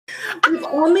We've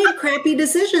all made crappy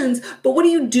decisions, but what do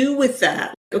you do with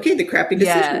that? Okay, the crappy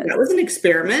decision, that was an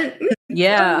experiment.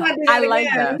 Yeah, I like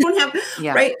that. Don't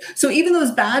have, right? So even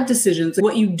those bad decisions,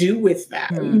 what you do with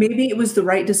that, maybe it was the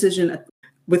right decision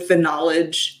with the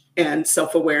knowledge and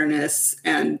self-awareness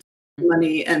and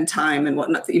money and time and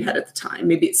whatnot that you had at the time.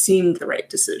 Maybe it seemed the right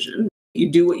decision. You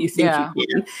do what you think you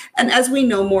can. And as we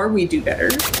know more, we do better.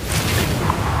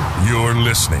 You're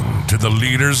listening to The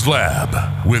Leaders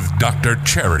Lab with Dr.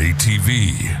 Charity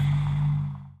TV.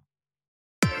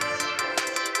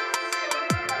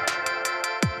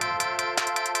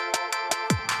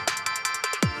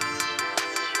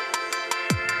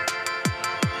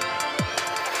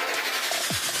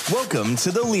 Welcome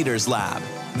to The Leaders Lab,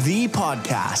 the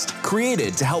podcast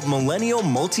created to help millennial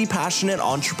multi-passionate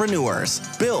entrepreneurs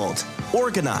build,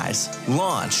 organize,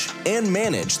 launch, and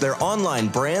manage their online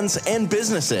brands and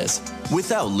businesses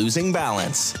without losing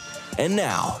balance. And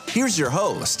now, here's your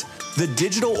host, the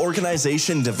digital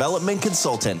organization development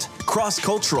consultant,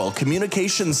 cross-cultural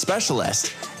communications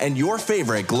specialist, and your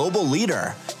favorite global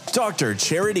leader, Dr.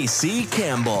 Charity C.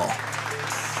 Campbell.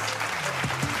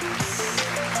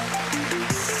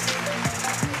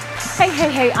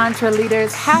 Hey, Entre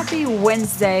Leaders. Happy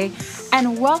Wednesday,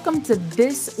 and welcome to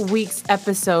this week's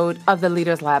episode of the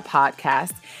Leaders Lab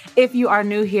podcast. If you are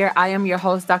new here, I am your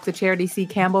host, Dr. Charity C.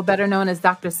 Campbell, better known as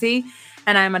Dr. C,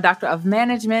 and I am a doctor of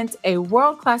management, a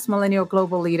world-class millennial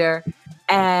global leader,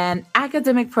 an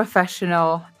academic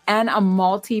professional, and a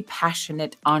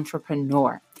multi-passionate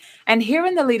entrepreneur. And here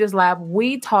in the Leaders Lab,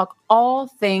 we talk all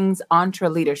things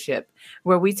entrepreneurship,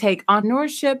 where we take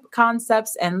entrepreneurship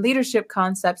concepts and leadership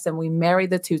concepts and we marry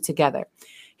the two together.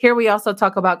 Here we also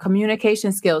talk about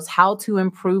communication skills, how to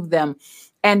improve them,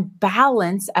 and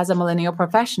balance as a millennial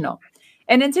professional.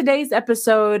 And in today's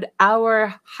episode,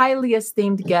 our highly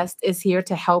esteemed guest is here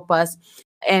to help us.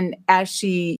 And as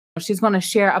she's going to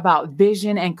share about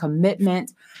vision and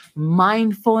commitment,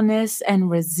 mindfulness and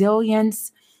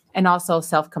resilience, and also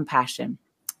self-compassion.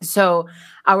 So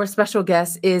our special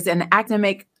guest is an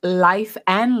academic life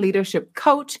and leadership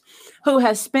coach who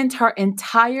has spent her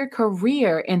entire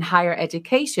career in higher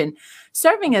education,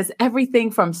 serving as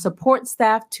everything from support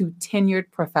staff to tenured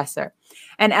professor.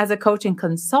 And as a coach and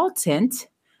consultant,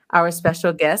 our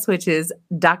special guest, which is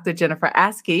Dr. Jennifer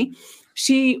Askey,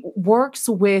 she works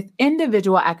with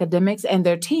individual academics and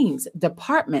their teams,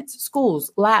 departments, schools,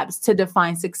 labs to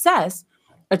define success,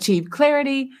 achieve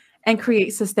clarity, and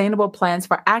create sustainable plans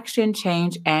for action,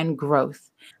 change, and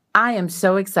growth. I am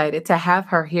so excited to have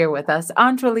her here with us.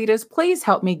 Entre Leaders, please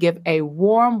help me give a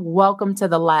warm welcome to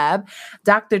the lab.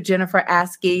 Dr. Jennifer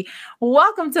Askey,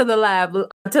 welcome to the lab,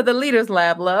 to the Leaders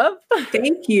Lab, love.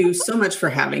 Thank you so much for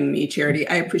having me, Charity.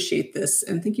 I appreciate this.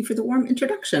 And thank you for the warm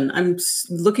introduction. I'm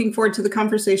looking forward to the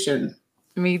conversation.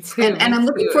 Me too. And I'm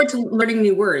looking forward to learning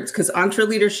new words because entre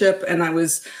leadership, and I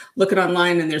was looking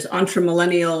online and there's entre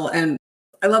millennial, and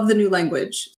I love the new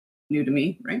language. New to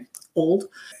me, right? Old.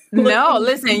 No,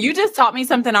 listen, you just taught me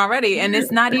something already, and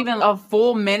it's not even a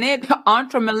full minute.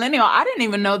 Entre millennial, I didn't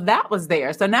even know that was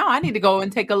there. So now I need to go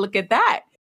and take a look at that.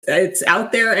 It's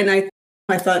out there, and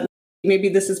I thought maybe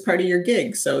this is part of your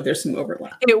gig, so there's some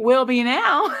overlap. It will be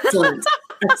now. Excellent.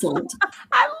 Excellent.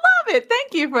 I love it.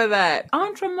 Thank you for that.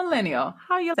 Entre millennial.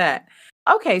 How you that?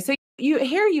 Okay, so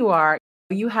here you are.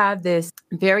 You have this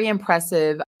very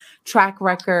impressive track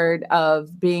record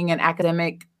of being an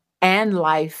academic and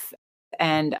life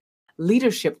and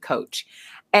leadership coach.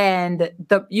 And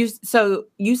you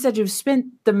said you've spent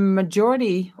the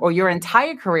majority or your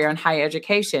entire career in higher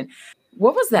education.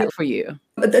 What was that for you?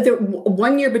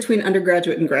 1 year between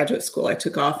undergraduate and graduate school, I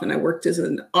took off and I worked as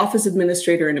an office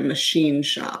administrator in a machine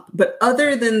shop. But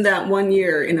other than that 1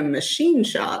 year in a machine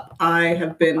shop, I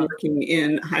have been working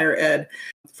in higher ed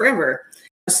forever.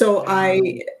 So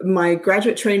my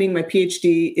graduate training, my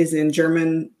PhD is in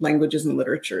German languages and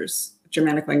literatures,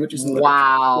 Germanic languages and literature.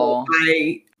 Wow. So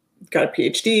I got a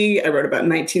PhD. I wrote about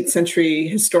 19th century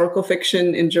historical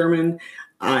fiction in German.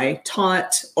 I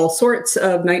taught all sorts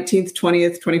of 19th,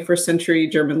 20th, 21st century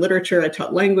German literature. I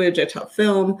taught language, I taught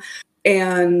film,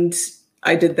 and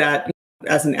I did that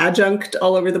as an adjunct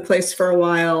all over the place for a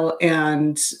while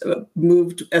and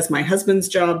moved as my husband's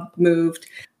job moved.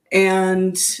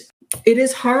 And it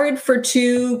is hard for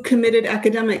two committed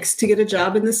academics to get a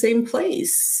job in the same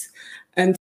place.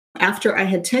 And after I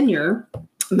had tenure,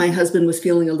 my husband was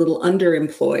feeling a little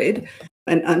underemployed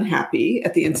and unhappy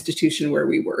at the institution where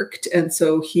we worked. And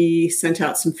so he sent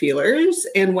out some feelers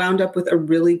and wound up with a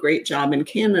really great job in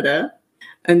Canada.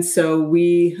 And so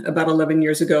we, about 11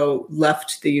 years ago,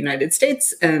 left the United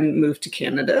States and moved to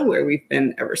Canada, where we've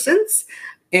been ever since.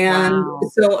 And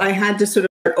so I had to sort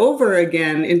of over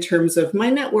again in terms of my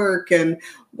network and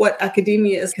what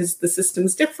academia is, because the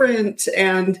system's different.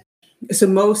 And so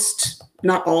most,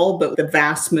 not all, but the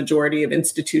vast majority of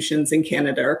institutions in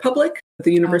Canada are public.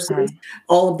 The universities,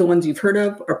 all of the ones you've heard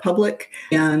of are public.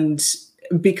 And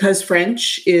because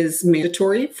French is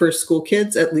mandatory for school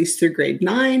kids, at least through grade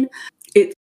 9,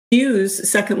 it skews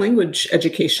second language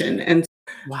education. And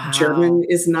German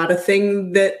is not a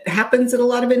thing that happens at a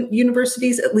lot of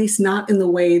universities, at least not in the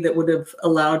way that would have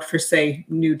allowed for, say,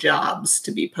 new jobs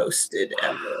to be posted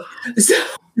ever. So,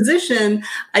 position,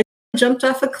 I jumped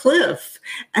off a cliff,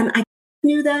 and I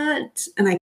knew that, and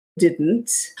I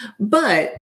didn't.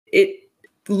 But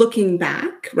looking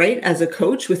back, right, as a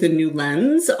coach with a new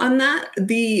lens on that,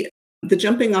 the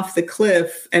jumping off the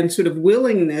cliff and sort of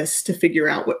willingness to figure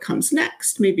out what comes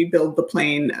next, maybe build the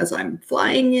plane as I'm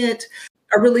flying it,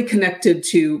 are really connected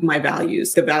to my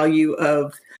values, the value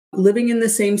of living in the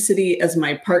same city as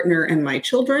my partner and my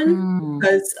children,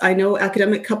 because I know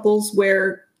academic couples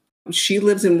where she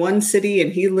lives in one city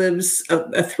and he lives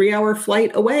a 3-hour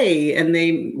flight away, and they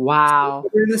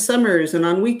in the summers and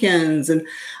on weekends. And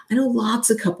I know lots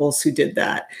of couples who did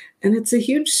that, and it's a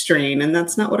huge strain, and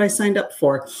that's not what I signed up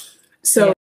for.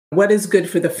 So what is good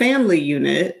for the family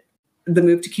unit? The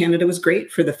move to Canada was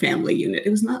great for the family unit.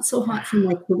 It was not so hot for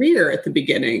my career at the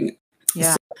beginning.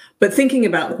 Yeah. But thinking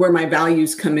about where my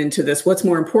values come into this, what's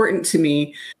more important to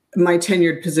me, my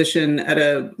tenured position at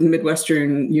a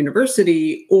Midwestern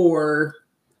university or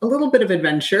a little bit of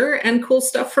adventure and cool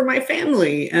stuff for my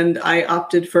family. And I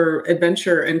opted for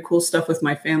adventure and cool stuff with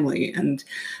my family. And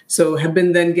so have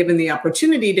been then given the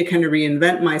opportunity to kind of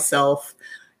reinvent myself.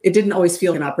 It didn't always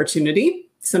feel an opportunity.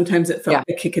 Sometimes it felt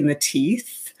a kick in the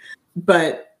teeth.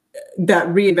 But that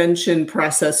reinvention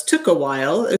process took a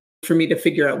while for me to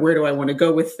figure out, where do I want to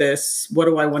go with this? What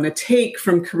do I want to take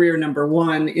from career number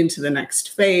 1 into the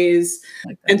next phase?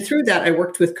 And through that, I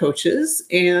worked with coaches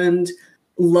and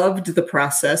loved the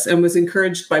process and was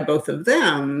encouraged by both of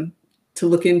them to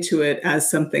look into it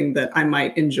as something that I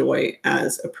might enjoy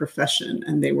as a profession.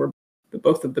 And they were,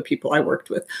 both of the people I worked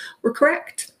with were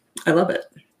correct. I love it.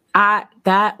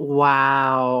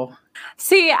 Wow.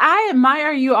 See, I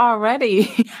admire you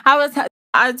already.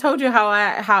 I told you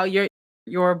how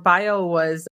your bio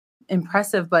was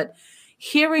impressive, but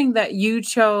hearing that you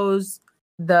chose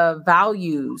the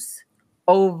values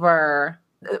over,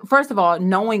 first of all,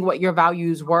 knowing what your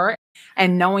values were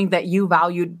and knowing that you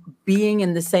valued being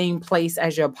in the same place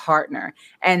as your partner,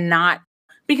 and not,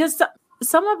 because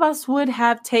some of us would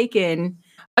have taken,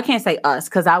 I can't say us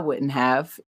because I wouldn't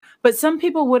have, but some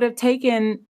people would have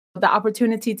taken the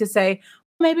opportunity to say,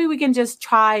 maybe we can just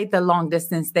try the long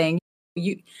distance thing,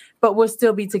 but we'll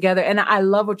still be together. And I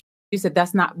love what you said.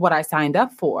 That's not what I signed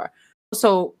up for.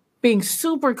 So being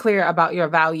super clear about your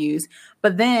values,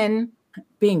 but then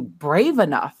being brave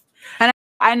enough. And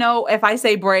I know if I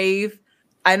say brave,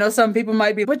 I know some people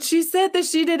might be, but she said that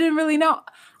she didn't really know.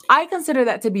 I consider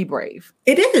that to be brave.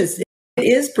 It is. It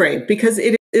is brave because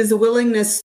it is a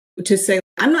willingness to say,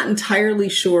 I'm not entirely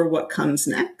sure what comes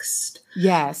next.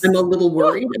 Yes. I'm a little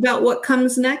worried about what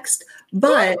comes next,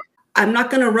 but I'm not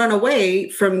going to run away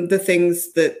from the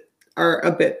things that are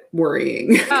a bit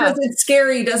worrying. Because it's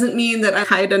scary doesn't mean that I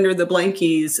hide under the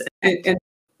blankies and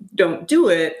don't do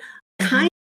it. I kind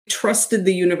of trusted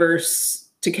the universe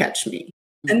to catch me.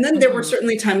 And then there were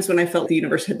certainly times when I felt the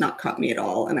universe had not caught me at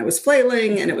all, and I was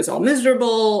flailing and it was all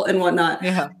miserable and whatnot.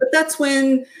 Yeah. But that's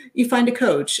when you find a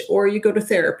coach, or you go to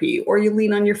therapy, or you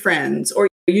lean on your friends, or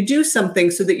you do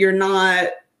something so that you're not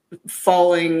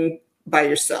falling by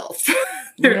yourself.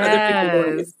 There are other people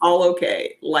going, it's all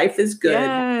okay. Life is good.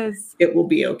 Yes. It will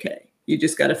be okay. You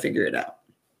just got to figure it out.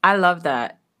 I love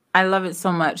that. I love it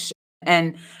so much.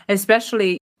 And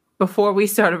especially before we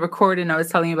started recording, I was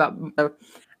telling you about the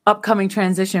upcoming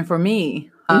transition for me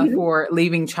for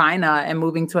leaving China and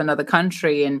moving to another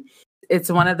country. And it's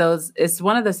one of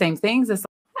the same things. It's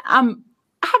like,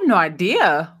 I have no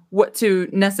idea what to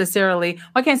necessarily,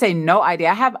 I can't say no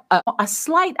idea. I have a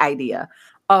slight idea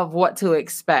of what to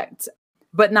expect,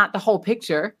 but not the whole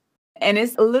picture. And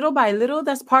it's little by little,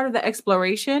 that's part of the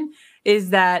exploration, is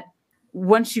that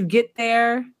once you get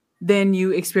there, then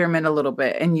you experiment a little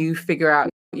bit and you figure out,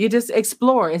 you just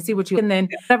explore and see and then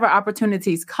whatever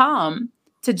opportunities come,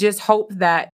 to just hope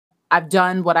that I've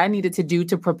done what I needed to do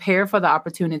to prepare for the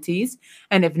opportunities.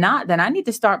 And if not, then I need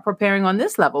to start preparing on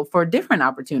this level for different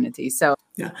opportunities. So,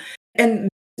 yeah. And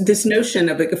this notion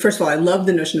of, first of all, I love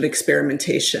the notion of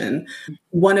experimentation.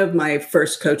 One of my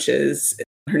first coaches,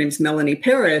 her name's Melanie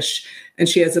Parrish, and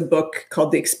she has a book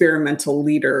called The Experimental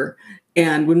Leader.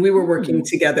 And when we were working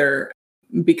together,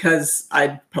 because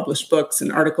I'd published books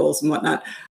and articles and whatnot,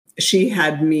 she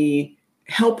had me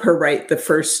help her write the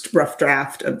first rough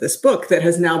draft of this book that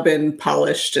has now been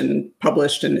polished and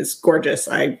published and is gorgeous.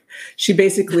 She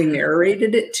basically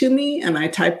narrated it to me, and I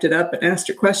typed it up and asked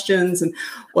her questions and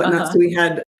whatnot. So we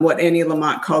had what Annie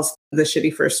Lamott calls the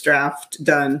shitty first draft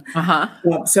done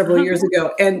several years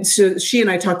ago. And so she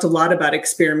and I talked a lot about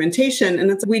experimentation,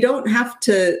 and we don't have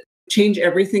to change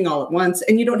everything all at once,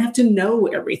 and you don't have to know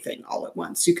everything all at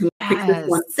once. You can pick this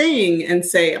one thing and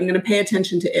say, I'm going to pay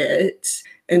attention to it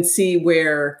and see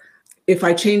where, if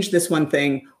I change this one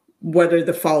thing, what are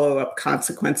the follow-up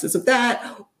consequences of that?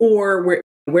 Or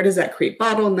where does that create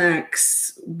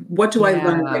bottlenecks? What do I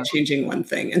learn by changing one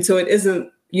thing? And so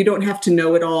you don't have to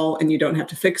know it all, and you don't have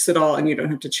to fix it all, and you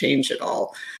don't have to change it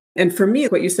all. And for me,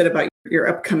 what you said about your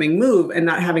upcoming move and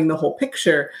not having the whole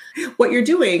picture, what you're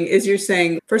doing is you're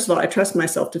saying, first of all, I trust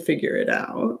myself to figure it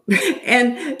out.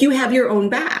 And you have your own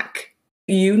back.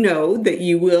 You know that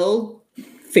you will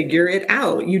figure it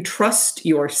out. You trust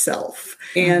yourself.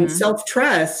 And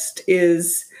self-trust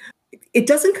it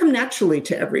doesn't come naturally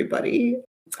to everybody.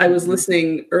 I was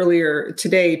listening earlier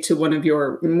today to one of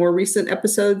your more recent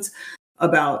episodes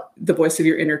about the voice of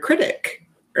your inner critic,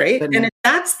 right? And if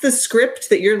that's the script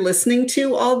that you're listening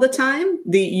to all the time,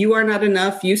 the you are not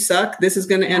enough, you suck, this is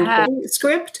going to end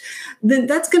script, then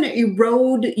that's going to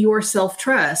erode your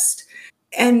self-trust.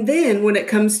 And then when it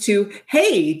comes to,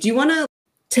 hey, do you want to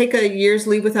take a year's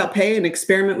leave without pay and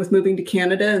experiment with moving to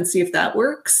Canada and see if that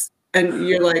works? And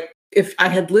you're like, if I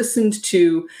had listened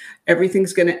to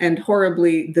everything's going to end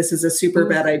horribly, this is a super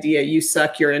bad idea, you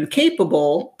suck, you're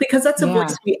incapable, because that's a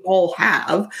voice we all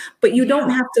have, but you don't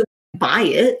have to buy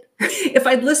it. If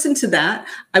I'd listened to that,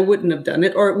 I wouldn't have done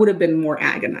it, or it would have been more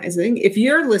agonizing. If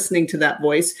you're listening to that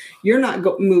voice, you're not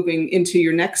moving into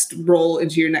your next role,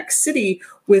 into your next city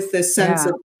with this sense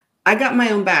of, I got my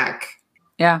own back.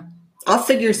 Yeah. I'll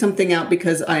figure something out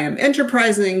because I am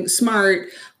enterprising, smart,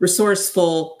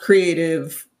 resourceful,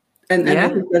 creative. And I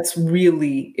think that's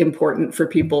really important for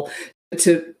people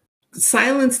to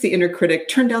silence the inner critic,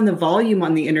 turn down the volume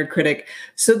on the inner critic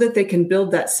so that they can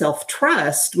build that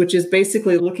self-trust, which is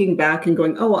basically looking back and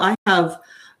going, oh, I have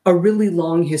a really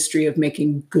long history of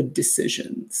making good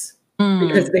decisions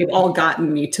because they've all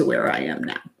gotten me to where I am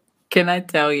now. Can I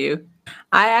tell you?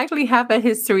 I actually have a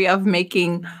history of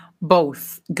making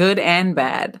both good and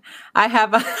bad.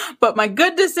 But my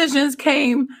good decisions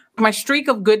my streak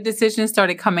of good decisions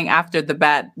started coming after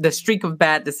the streak of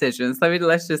bad decisions.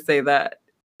 Let's just say that.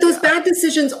 Those bad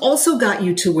decisions also got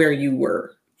you to where you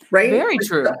were, right? Very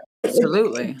true.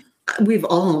 Absolutely. We've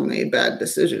all made bad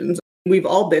decisions. We've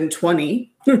all been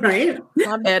 20, right?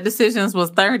 My bad decisions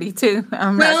was 30 too.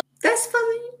 That's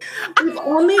fine. We've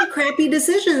all made crappy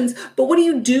decisions, but what do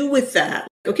you do with that?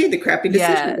 Okay, the crappy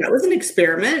decision, that was an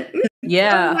experiment.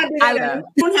 Yeah.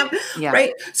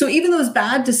 Right? So even those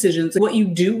bad decisions, what you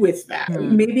do with that,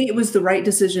 maybe it was the right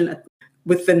decision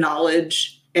with the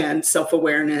knowledge and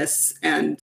self-awareness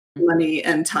and money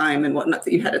and time and whatnot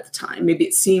that you had at the time. Maybe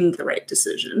it seemed the right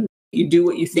decision. You do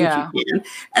what you think you can.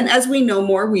 And as we know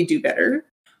more, we do better.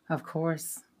 Of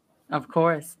course. Of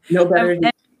course. No better.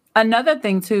 And another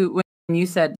thing too, when you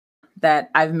said that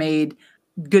I've made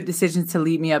good decisions to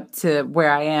lead me up to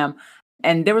where I am.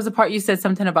 And there was a part you said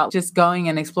something about just going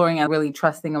and exploring and really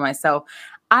trusting in myself.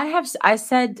 I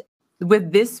said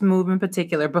with this move in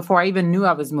particular, before I even knew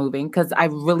I was moving, because I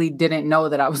really didn't know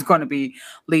that I was going to be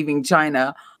leaving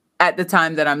China at the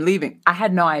time that I'm leaving. I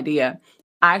had no idea.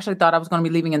 I actually thought I was going to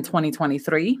be leaving in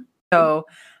 2023. So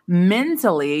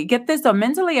mentally, get this though,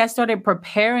 I started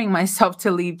preparing myself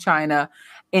to leave China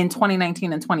in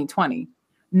 2019 and 2020.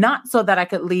 Not so that I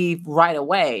could leave right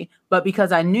away, but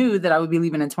because I knew that I would be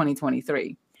leaving in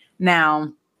 2023.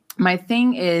 Now, my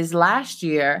thing is last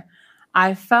year,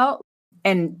 I felt,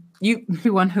 and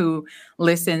everyone who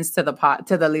listens to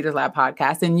the Leaders Lab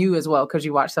podcast, and you as well, because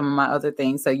you watch some of my other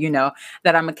things, so you know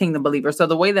that I'm a kingdom believer. So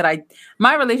the way that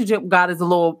my relationship with God is a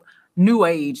little new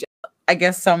age. I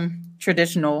guess some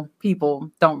traditional people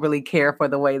don't really care for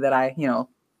the way that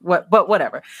but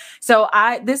whatever. So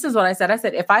this is what I said. I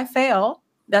said, if I fail,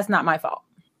 that's not my fault.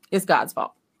 It's God's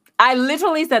fault. I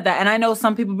literally said that. And I know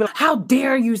some people be like, how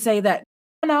dare you say that?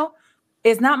 No,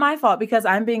 it's not my fault because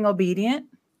I'm being obedient.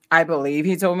 I believe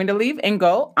he told me to leave and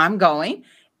go. I'm going.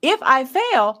 If I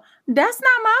fail, that's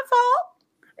not my fault.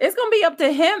 It's going to be up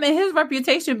to him and his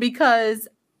reputation, because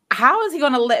how is he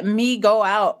going to let me go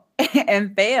out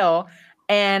and fail?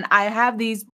 And I have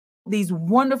these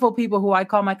wonderful people who I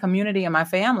call my community and my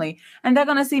family, and they're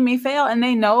going to see me fail. And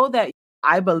they know that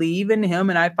I believe in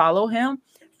him and I follow him.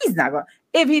 He's not going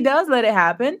to, if he does let it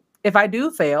happen, if I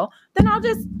do fail, then I'll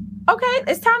just, okay,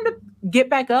 it's time to get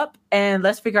back up and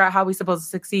let's figure out how we're supposed to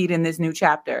succeed in this new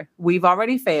chapter. We've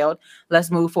already failed. Let's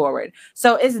move forward.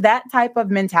 So it's that type of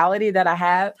mentality that I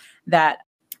have that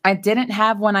I didn't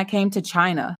have when I came to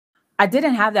China. I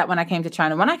didn't have that when I came to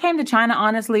China. When I came to China,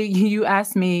 honestly, you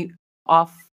asked me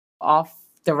off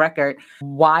the record,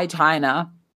 why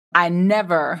China? I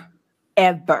never,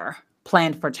 ever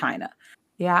planned for China.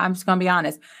 Yeah, I'm just going to be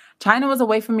honest. China was a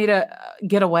way for me to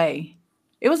get away.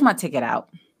 It was my ticket out.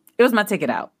 It was my ticket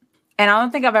out. And I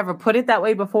don't think I've ever put it that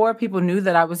way before. People knew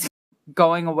that I was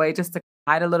going away just to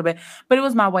hide a little bit, but it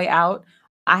was my way out.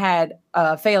 I had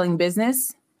a failing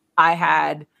business. I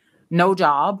had no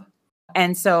job.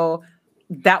 And so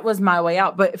that was my way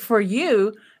out. But for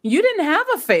you, you didn't have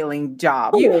a failing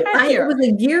job. It was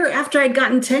a year after I'd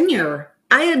gotten tenure.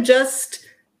 I had just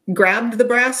grabbed the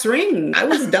brass ring. I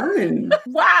was done.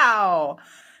 Wow.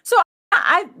 So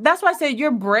that's why I said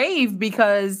you're brave,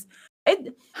 because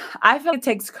I feel it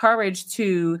takes courage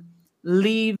to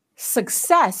leave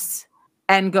success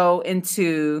and go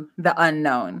into the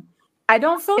unknown. I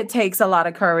don't feel it takes a lot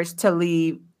of courage to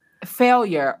leave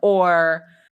failure, or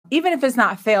even if it's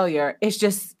not failure, it's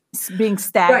just being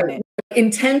stagnant. Right.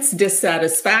 Intense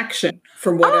dissatisfaction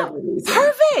for whatever reason.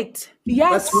 Perfect.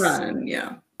 Yes. Let's run.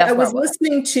 Yeah. I was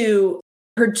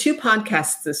heard 2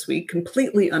 podcasts this week,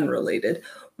 completely unrelated,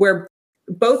 where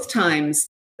both times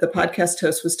the podcast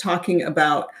host was talking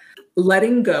about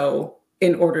letting go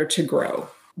in order to grow.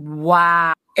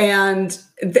 Wow. And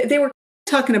they were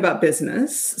talking about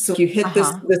business. So you hit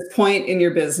this point in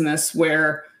your business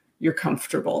where you're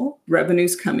comfortable,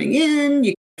 revenue's coming in,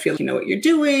 you feel you know what you're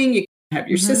doing, you have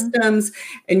your systems,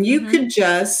 and you could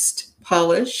just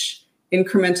polish,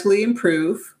 incrementally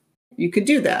improve. You could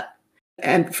do that.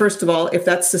 And first of all, if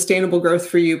that's sustainable growth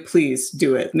for you, please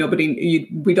do it.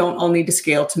 We don't all need to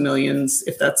scale to millions.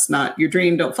 If that's not your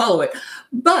dream, don't follow it.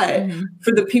 But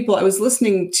for the people I was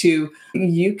listening to,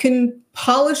 you can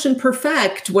polish and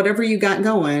perfect whatever you got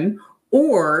going,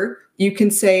 or you can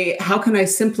say, how can I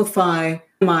simplify,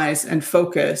 optimize, and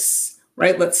focus,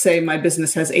 right? Let's say my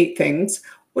business has 8 things.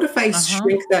 What if I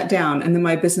shrink that down and then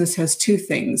my business has 2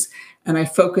 things and I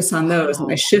focus on those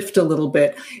and I shift a little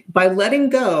bit by letting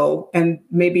go and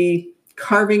maybe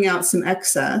carving out some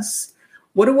excess?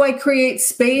 What do I create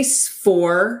space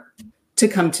for to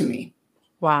come to me?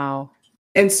 Wow.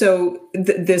 And so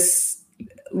this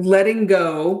letting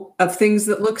go of things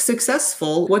that look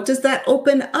successful, what does that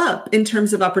open up in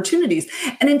terms of opportunities?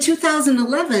 And in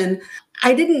 2011,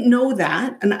 I didn't know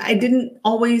that, and I didn't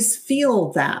always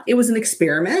feel that. It was an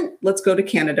experiment. Let's go to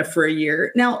Canada for a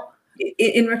year. Now,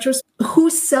 in retrospect, who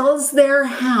sells their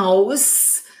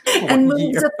house and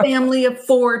moves a family of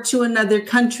 4 to another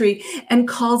country and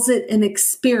calls it an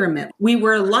experiment? We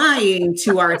were lying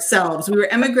to ourselves. We were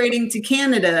emigrating to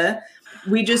Canada.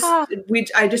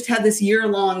 I just had this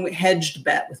year-long hedged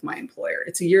bet with my employer.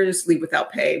 It's a year's leave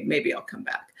without pay. Maybe I'll come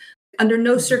back. Under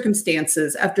no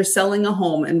circumstances, after selling a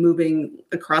home and moving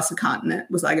across a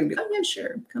continent, was I going to be like, oh, yeah,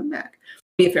 sure, come back.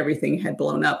 If everything had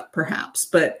blown up, perhaps.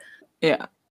 But yeah,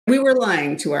 we were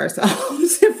lying to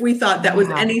ourselves if we thought that was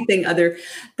anything other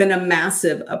than a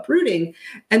massive uprooting.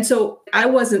 And so I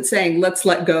wasn't saying, let's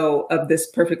let go of this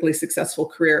perfectly successful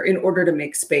career in order to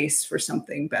make space for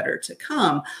something better to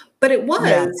come. But it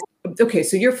was, okay,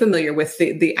 so you're familiar with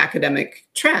the academic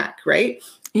track, right?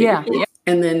 Yeah.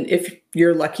 And then if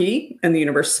you're lucky and the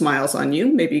universe smiles on you,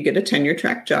 maybe you get a tenure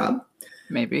track job.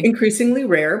 Maybe. Increasingly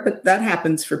rare, but that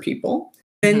happens for people.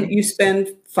 Then you spend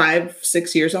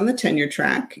 5-6 years on the tenure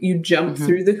track. You jump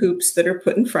through the hoops that are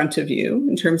put in front of you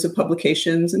in terms of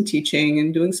publications and teaching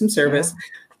and doing some service.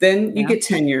 Then you get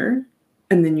tenure,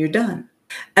 and then you're done.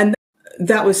 And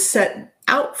that was set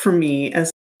out for me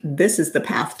as this is the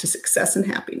path to success and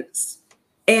happiness.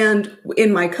 And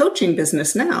in my coaching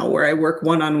business now, where I work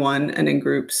one-on-one and in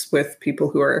groups with people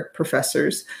who are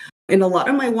professors, in a lot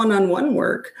of my one-on-one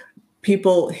work,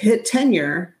 people hit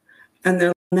tenure and they're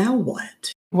like, now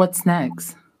what? What's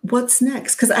next? What's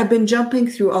next? Because I've been jumping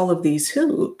through all of these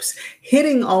hoops,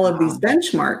 hitting all of these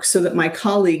benchmarks so that my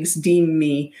colleagues deem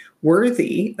me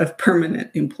worthy of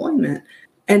permanent employment.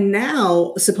 And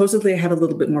now, supposedly, I have a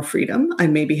little bit more freedom. I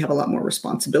maybe have a lot more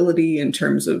responsibility in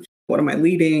terms of what am I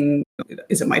leading?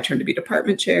 Is it my turn to be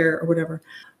department chair or whatever?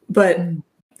 But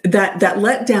that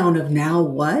letdown of now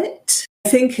what? I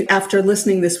think after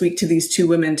listening this week to these 2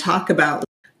 women talk about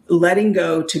letting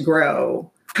go to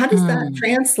grow, how does that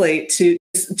translate to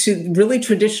really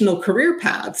traditional career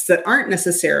paths that aren't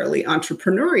necessarily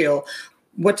entrepreneurial?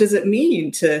 What does it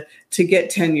mean to get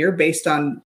tenure based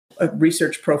on a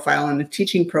research profile and a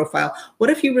teaching profile? What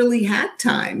if you really had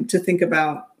time to think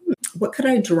about, what could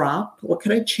I drop? What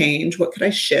could I change? What could I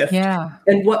shift? Yeah.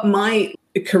 And what might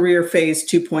career phase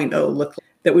 2.0 look like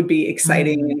that would be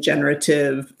exciting and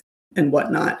generative and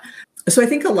whatnot. So I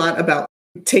think a lot about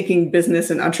taking business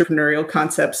and entrepreneurial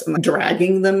concepts and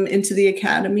dragging them into the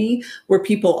academy where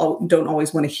people don't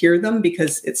always want to hear them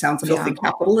because it sounds filthy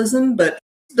capitalism, but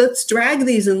let's drag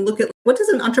these and look at what does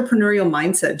an entrepreneurial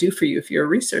mindset do for you if you're a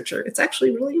researcher? It's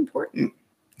actually really important.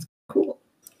 Cool.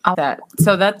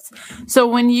 So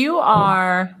when you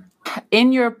are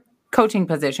in your coaching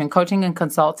and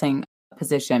consulting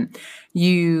position,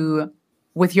 you,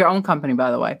 with your own company,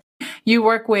 by the way, you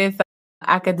work with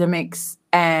academics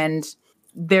and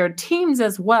their teams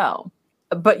as well,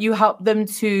 but you help them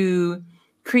to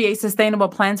create sustainable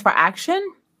plans for action?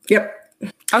 Yep.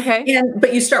 Okay.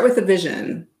 But you start with a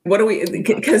vision.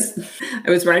 Because I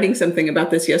was writing something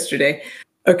about this yesterday.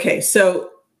 Okay,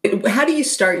 so how do you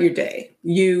start your day?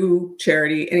 You,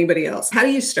 Charity, anybody else? How do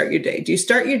you start your day? Do you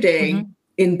start your day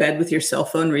in bed with your cell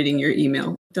phone reading your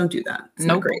email? Don't do that. It's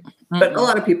not great. But a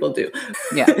lot of people do.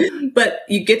 Yeah. But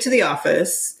you get to the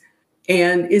office,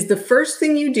 and is the first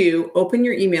thing you do, open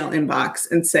your email inbox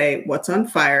and say, what's on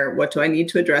fire? What do I need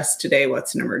to address today?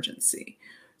 What's an emergency?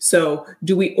 So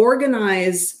do we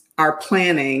organize our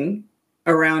planning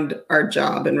around our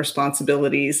job and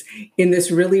responsibilities in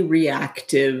this really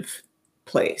reactive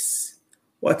place?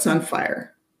 What's on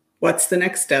fire? What's the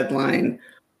next deadline?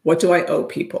 What do I owe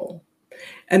people?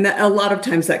 And that a lot of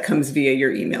times that comes via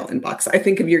your email inbox. I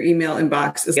think of your email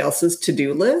inbox as else's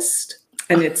to-do list,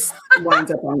 and it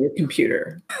winds up on your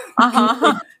computer.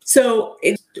 So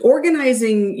it's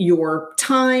organizing your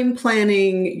time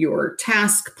planning, your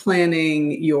task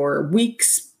planning, your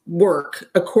week's work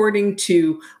according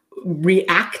to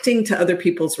reacting to other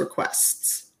people's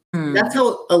requests. That's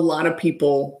how a lot of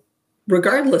people,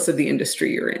 regardless of the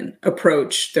industry you're in,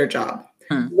 approach their job.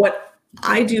 What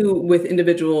I do with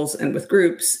individuals and with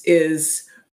groups is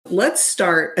let's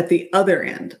start at the other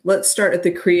end. Let's start at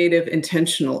the creative,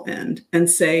 intentional end and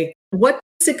say, what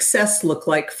does success look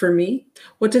like for me?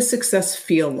 What does success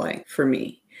feel like for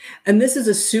me? And this is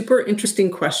a super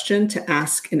interesting question to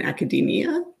ask in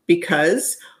academia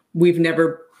because we've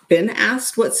never been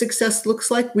asked what success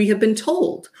looks like. We have been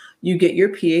told you get your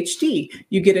PhD,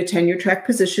 you get a tenure track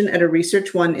position at a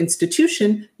Research One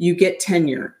institution, you get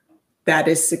tenure. That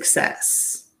is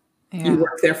success. Yeah. You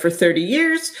work there for 30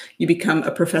 years, you become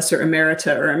a professor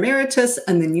emerita or emeritus,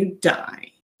 and then you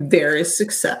die. There is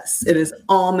success. It is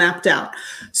all mapped out.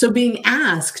 So being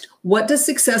asked, what does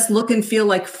success look and feel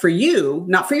like for you,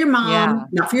 not for your mom,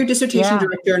 not for your dissertation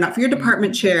director, not for your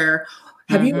department chair,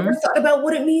 have you ever thought about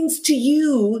what it means to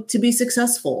you to be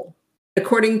successful?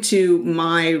 According to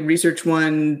my Research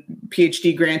One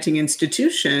PhD granting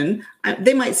institution,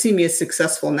 they might see me as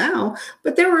successful now,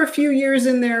 but there were a few years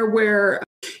in there where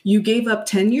you gave up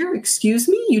tenure. Excuse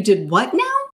me, you did what now?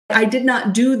 I did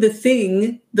not do the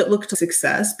thing that looked like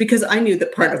success because I knew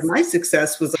that part of my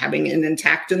success was having an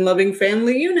intact and loving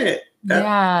family unit.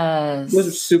 That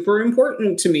was super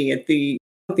important to me. At the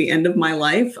end of my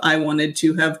life, I wanted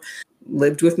to have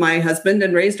lived with my husband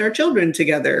and raised our children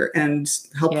together and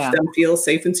helped them feel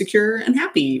safe and secure and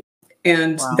happy.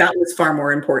 And that was far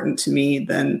more important to me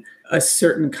than a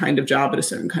certain kind of job at a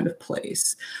certain kind of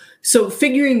place. So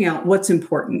figuring out what's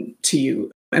important to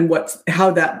you and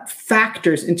how that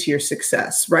factors into your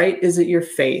success, right? Is it your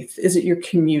faith? Is it your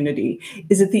community?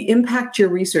 Is it the impact your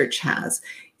research has?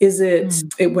 Is it,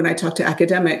 when I talk to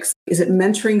academics, is it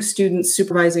mentoring students,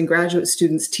 supervising graduate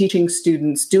students, teaching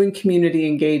students, doing community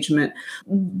engagement?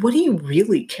 What do you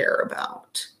really care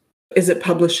about? Is it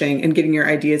publishing and getting your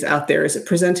ideas out there? Is it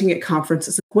presenting at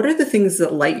conferences? What are the things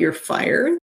that light your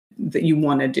fire that you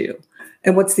want to do?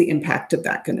 And what's the impact of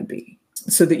that going to be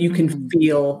so that you can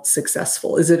feel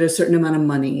successful? Is it a certain amount of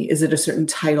money? Is it a certain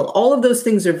title? All of those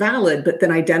things are valid, but then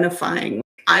identifying,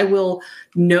 I will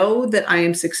know that I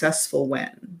am successful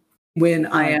when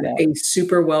I am a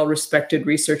super well-respected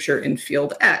researcher in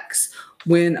field X,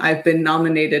 when I've been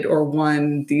nominated or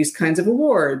won these kinds of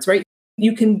awards, right?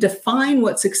 You can define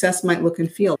what success might look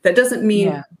and feel. That doesn't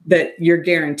mean that you're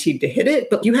guaranteed to hit it,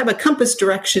 but you have a compass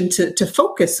direction to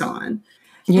focus on.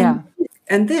 Yeah.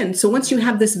 And then, so once you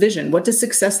have this vision, what does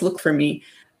success look for me?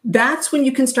 That's when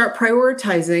you can start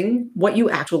prioritizing what you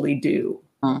actually do.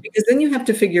 Because then you have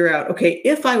to figure out, okay,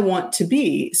 if I want to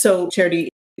be, so Charity,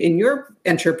 in your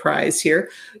enterprise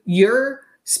here, you're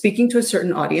speaking to a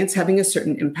certain audience, having a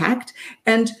certain impact,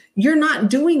 and you're not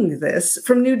doing this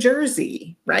from New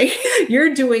Jersey, right?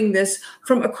 You're doing this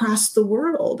from across the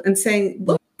world and saying,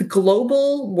 look,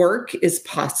 global work is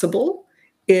possible.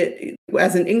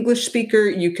 As an English speaker,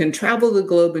 you can travel the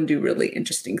globe and do really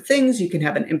interesting things. You can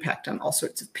have an impact on all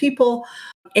sorts of people.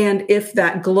 And if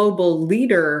that global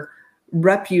leader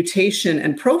reputation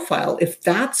and profile, if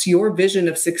that's your vision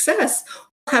of success,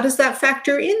 how does that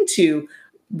factor into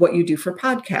what you do for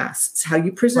podcasts, how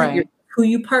you present who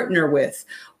you partner with,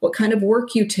 what kind of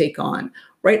work you take on,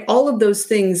 right? All of those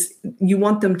things, you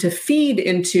want them to feed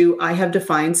into, I have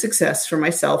defined success for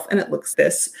myself and it looks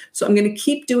this. So I'm going to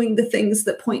keep doing the things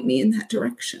that point me in that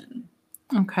direction.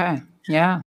 Okay.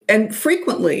 Yeah. And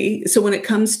frequently, so when it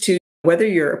comes to whether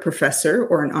you're a professor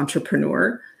or an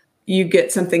entrepreneur, you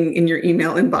get something in your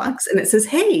email inbox and it says,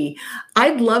 hey,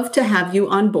 I'd love to have you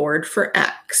on board for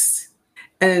X.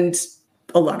 And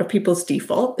a lot of people's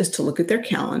default is to look at their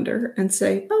calendar and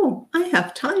say, oh, I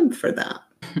have time for that.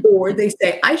 Or they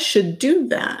say, I should do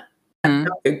that. That's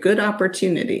a good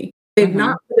opportunity. They've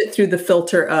not put it through the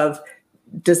filter of,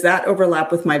 does that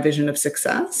overlap with my vision of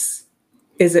success?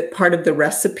 Is it part of the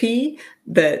recipe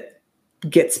that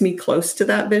gets me close to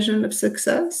that vision of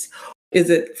success? Is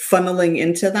it funneling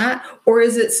into that? Or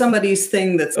is it somebody's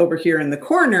thing that's over here in the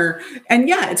corner? And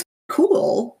yeah, it's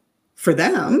cool for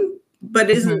them, but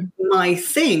isn't my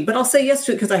thing. But I'll say yes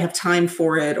to it because I have time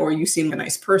for it, or you seem a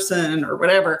nice person or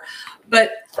whatever.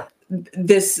 But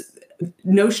this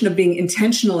notion of being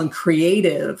intentional and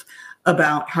creative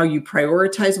about how you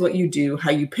prioritize what you do,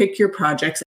 how you pick your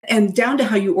projects, and down to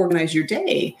how you organize your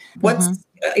day. What's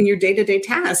in your day-to-day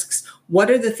tasks?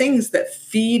 What are the things that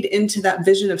feed into that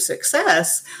vision of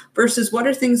success versus what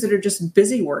are things that are just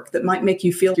busy work that might make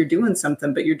you feel you're doing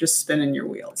something, but you're just spinning your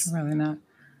wheels? Really not.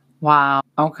 Wow.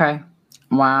 Okay.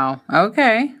 Wow.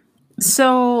 Okay.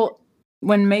 So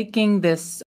when making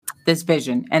this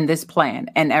vision and this plan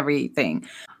and everything,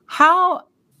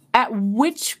 at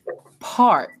which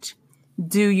part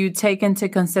do you take into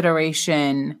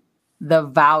consideration the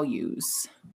values?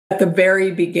 At the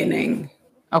very beginning.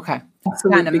 Okay.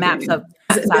 Kind of maps out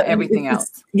everything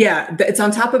else. Yeah. It's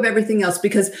on top of everything else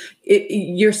because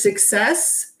your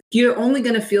success, you're only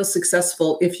going to feel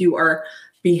successful if you are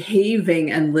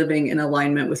behaving and living in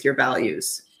alignment with your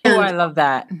values. Oh, I love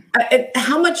that.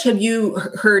 How much have you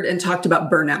heard and talked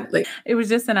about burnout? Like, it was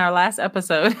just in our last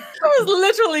episode. It was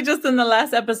literally just in the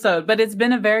last episode, but it's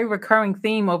been a very recurring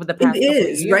theme over the past couple of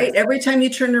years. Right? Every time you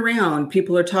turn around,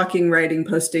 people are talking, writing,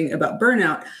 posting about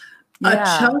burnout.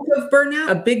 Yeah. A chunk of burnout,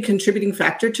 a big contributing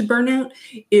factor to burnout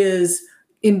is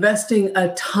investing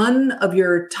a ton of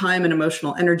your time and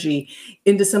emotional energy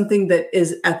into something that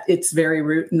is at its very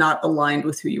root not aligned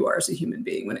with who you are as a human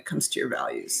being when it comes to your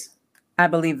values. I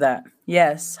believe that.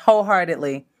 Yes,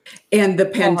 wholeheartedly. And the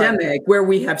pandemic, where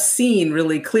we have seen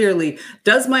really clearly,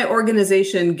 does my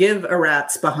organization give a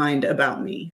rat's behind about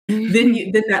me?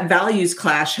 Then that values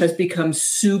clash has become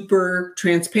super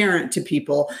transparent to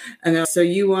people. And so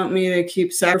you want me to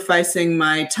keep sacrificing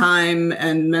my time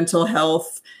and mental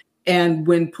health, and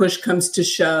when push comes to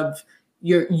shove,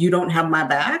 you don't have my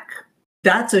back?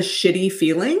 That's a shitty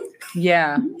feeling.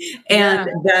 Yeah. And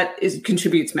that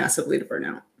contributes massively to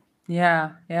burnout.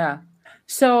 Yeah, yeah.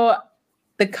 So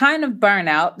the kind of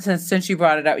burnout, since you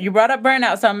brought it up, you brought up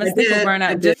burnout, so I'm going to stick with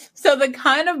burnout. So the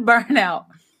kind of burnout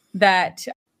that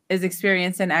is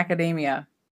experienced in academia,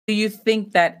 do you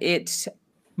think that it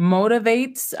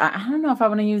motivates? I don't know if I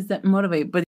want to use that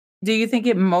motivate, but do you think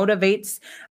it motivates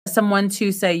someone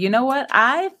to say, you know what,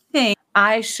 I think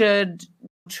I should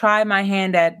try my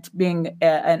hand at being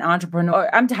an entrepreneur.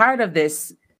 I'm tired of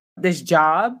this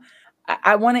job.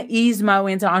 I want to ease my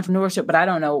way into entrepreneurship, but I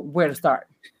don't know where to start.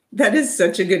 That is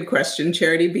such a good question,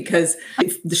 Charity, because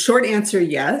the short answer,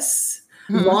 yes.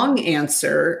 Long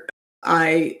answer,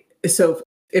 so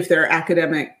if there are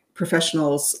academic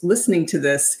professionals listening to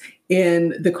this,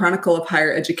 in the Chronicle of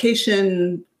Higher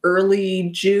Education,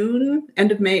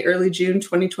 end of May, early June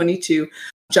 2022,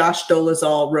 Josh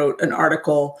Dolezal wrote an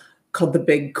article called The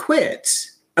Big Quit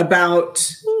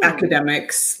about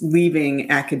academics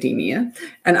leaving academia.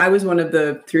 And I was one of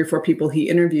the 3 or 4 people he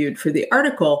interviewed for the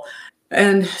article.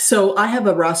 And so I have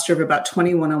a roster of about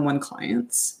 20 one-on-one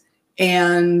clients,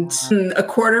 and a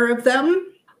quarter of them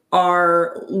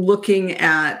are looking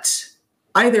at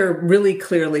either really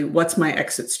clearly, what's my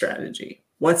exit strategy?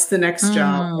 What's the next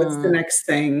job? What's the next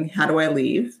thing? How do I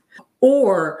leave?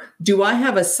 Or do I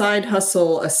have a side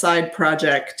hustle, a side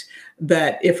project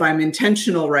that if I'm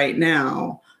intentional right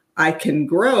now, I can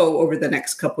grow over the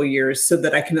next couple of years so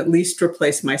that I can at least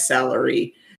replace my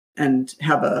salary and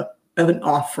have an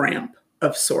off-ramp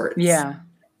of sorts. Yeah.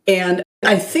 And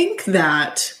I think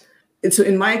that, so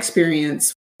in my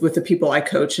experience with the people I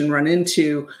coach and run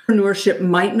into, entrepreneurship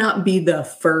might not be the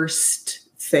first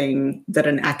thing that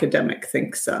an academic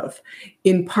thinks of,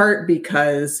 in part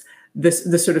because the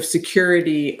sort of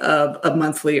security of a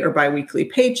monthly or biweekly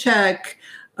paycheck,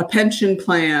 a pension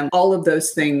plan, all of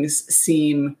those things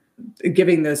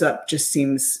giving those up just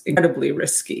seems incredibly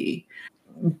risky.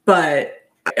 But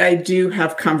I do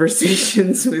have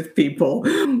conversations with people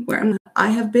where I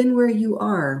have been where you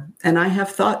are, and I have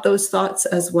thought those thoughts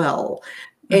as well.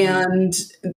 And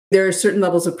there are certain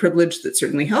levels of privilege that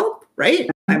certainly help, right?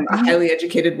 I'm a highly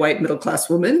educated white middle-class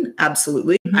woman.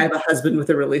 Absolutely. I have a husband with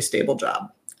a really stable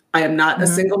job. I am not a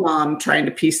single mom trying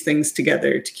to piece things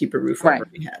together to keep a roof over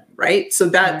my head, right? So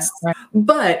that's,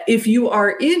 but if you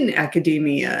are in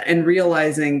academia and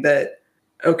realizing that,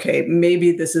 okay,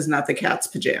 maybe this is not the cat's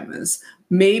pajamas.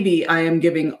 Maybe I am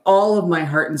giving all of my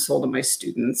heart and soul to my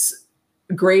students.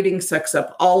 Grading sucks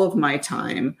up all of my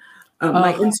time.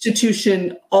 My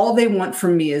institution, all they want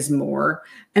from me is more.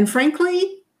 And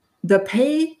frankly, the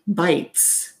pay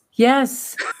bites.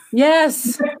 Yes.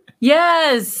 Yes.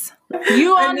 Yes.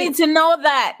 You all need to know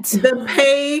that. The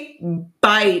pay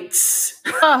bites.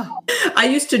 I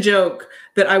used to joke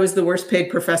that I was the worst paid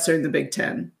professor in the Big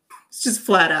Ten. It's just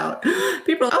flat out.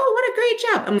 People are, oh, what a great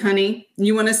job. I'm honey,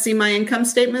 you want to see my income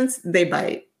statements? They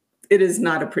bite. It is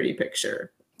not a pretty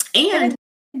picture. And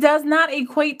it does not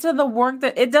equate to the work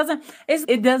that it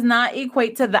does not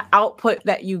equate to the output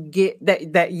that you get,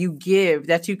 that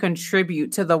you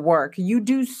contribute to the work. You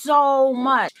do so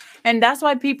much. And that's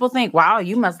why people think, wow,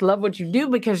 you must love what you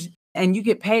do and you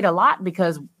get paid a lot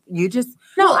because you just,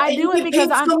 I do it because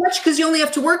I'm so much because you only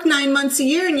have to work 9 months a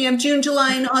year and you have June,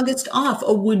 July, and August off.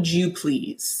 Oh, would you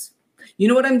please? You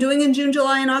know what I'm doing in June,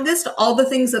 July, and August? All the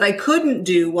things that I couldn't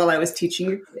do while I was teaching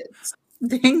your kids.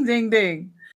 Ding, ding,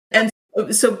 ding.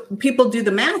 So people do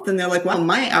the math and they're like, well,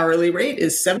 my hourly rate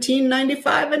is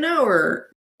 $17.95 an hour.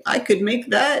 I could make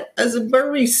that as a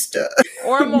barista.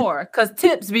 Or more, because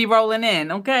tips be rolling in,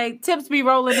 okay? Tips be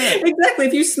rolling in. Exactly.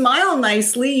 If you smile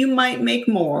nicely, you might make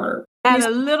more. Add a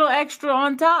little extra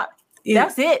on top. Yeah.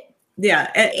 That's it.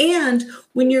 Yeah. And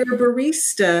when you're a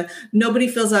barista, nobody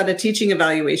fills out a teaching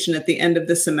evaluation at the end of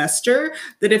the semester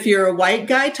that if you're a white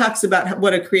guy, talks about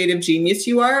what a creative genius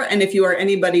you are. And if you are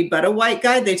anybody but a white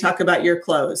guy, they talk about your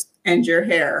clothes and your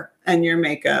hair and your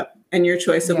makeup and your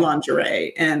choice of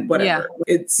lingerie and whatever.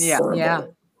 It's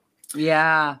horrible.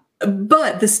 Yeah.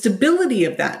 But the stability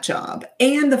of that job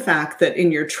and the fact that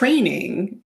in your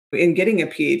training, in getting a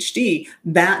PhD,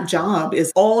 that job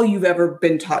is all you've ever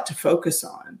been taught to focus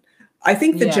on. I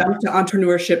think the jump to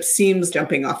entrepreneurship seems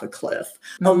jumping off a cliff.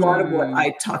 A lot of what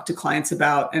I talk to clients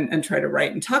about and try to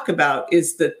write and talk about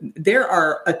is that there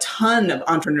are a ton of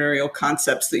entrepreneurial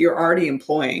concepts that you're already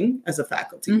employing as a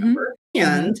faculty member.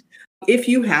 And if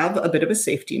you have a bit of a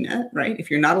safety net, right?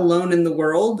 If you're not alone in the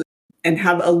world and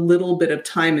have a little bit of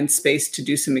time and space to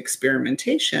do some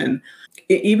experimentation,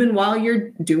 even while you're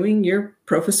doing your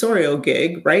professorial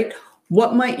gig, right?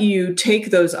 What might you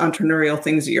take those entrepreneurial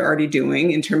things that you're already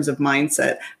doing in terms of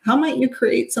mindset? How might you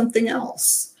create something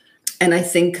else? And I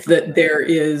think that there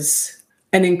is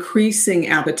an increasing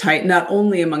appetite, not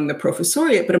only among the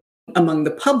professoriate, but among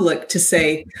the public to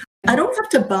say, I don't have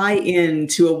to buy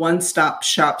into a one-stop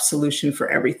shop solution for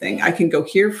everything. I can go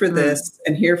here for this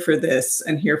and here for this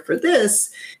and here for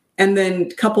this. And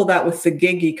then couple that with the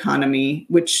gig economy,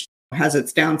 which has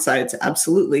its downsides,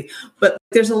 absolutely. But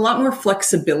there's a lot more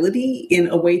flexibility in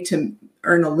a way to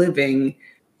earn a living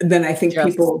than I think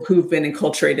people who've been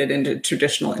enculturated into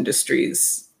traditional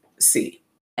industries see.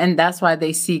 And that's why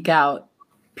they seek out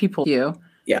people,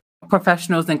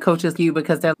 professionals and coaches,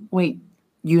 because they're, wait,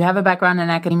 you have a background in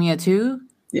academia too?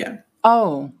 Yeah.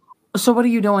 Oh, so what are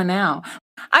you doing now?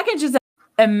 I can just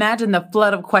imagine the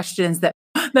flood of questions that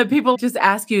people just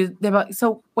ask you. They're like,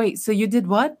 so wait, so you did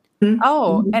what?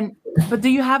 Oh, but do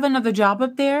you have another job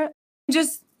up there?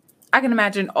 I can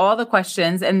imagine all the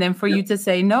questions. And then for you to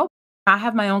say, no, I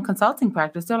have my own consulting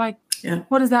practice. They're like,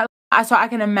 what is that? So I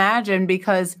can imagine,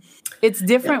 because it's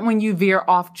different when you veer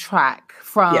off track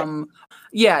from,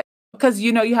 because,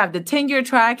 you have the tenure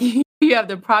track, you have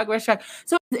the progress track.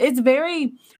 So it's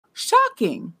very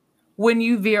shocking when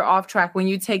you veer off track, when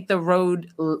you take the road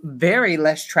very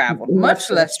less traveled, much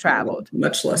less traveled.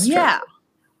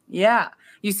 Yeah.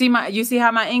 You see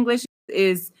how my English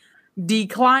is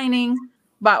declining,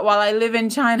 but while I live in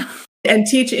China. And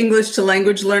teach English to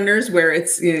language learners where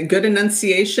it's good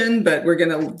enunciation, but we're going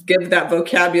to give that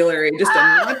vocabulary just a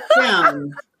notch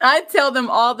down. I tell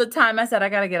them all the time. I said, I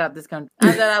got to get out this country.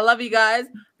 I said, I love you guys,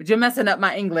 but you're messing up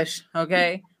my English.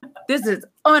 Okay. This is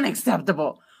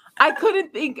unacceptable. I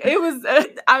couldn't think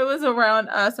I was around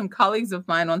some colleagues of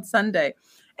mine on Sunday,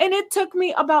 and it took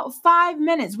me about 5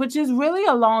 minutes, which is really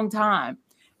a long time.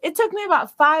 It took me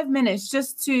about 5 minutes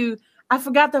just to, I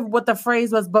forgot what the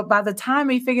phrase was, but by the time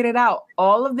we figured it out,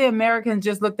 all of the Americans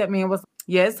just looked at me and was,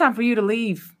 yeah, it's time for you to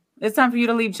leave. It's time for you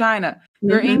to leave China.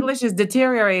 Your English is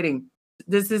deteriorating.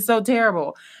 This is so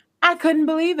terrible. I couldn't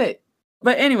believe it.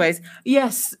 But anyways,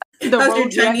 yes. How's your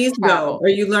Chinese go? Are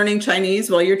you learning Chinese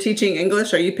while you're teaching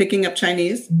English? Are you picking up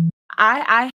Chinese?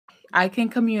 I can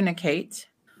communicate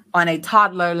on a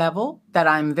toddler level that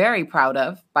I'm very proud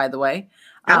of, by the way.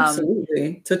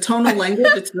 Absolutely. It's a tonal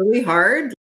language. It's really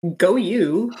hard. Go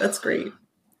you. That's great.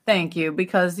 Thank you.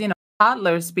 Because,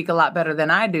 toddlers speak a lot better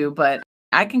than I do, but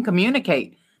I can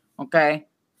communicate. Okay.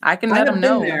 I can let them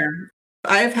know.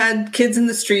 I've had kids in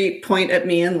the street point at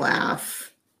me and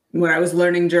laugh. When I was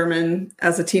learning German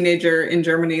as a teenager in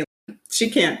Germany, she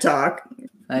can't talk.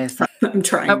 I'm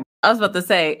trying. I was about to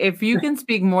say, if you can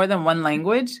speak more than one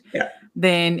language,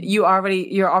 then you're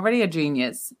already a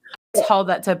genius. I tell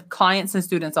that to clients and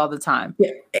students all the time.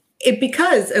 Yeah.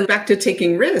 Because, and back to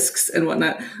taking risks and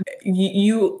whatnot,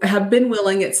 you have been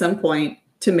willing at some point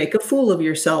to make a fool of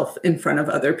yourself in front of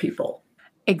other people.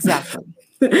 Exactly.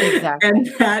 Exactly. And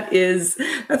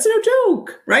that's no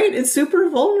joke, right? It's super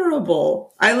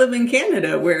vulnerable. I live in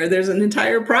Canada where there's an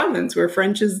entire province where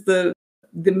French is the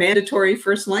mandatory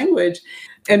first language.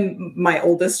 And my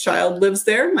oldest child lives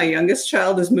there. My youngest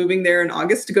child is moving there in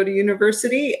August to go to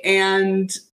university.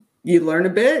 And you learn a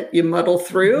bit, you muddle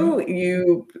through,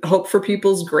 you hope for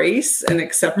people's grace and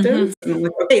acceptance. And I'm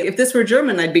like, okay, if this were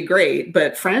German, I'd be great.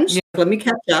 But French, let me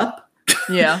catch up.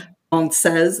 Yeah.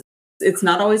 Says it's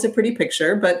not always a pretty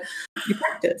picture, but you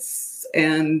practice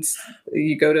and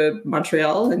you go to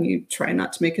Montreal and you try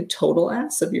not to make a total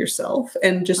ass of yourself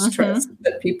and just trust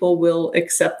that people will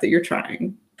accept that you're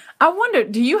trying. I wonder,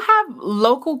 do you have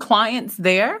local clients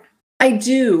there? I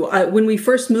do. When we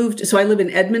first moved, so I live in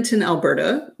Edmonton,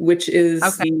 Alberta, which is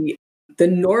the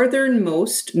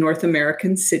northernmost North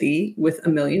American city with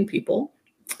 1 million people.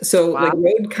 So the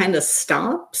road kind of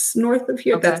stops north of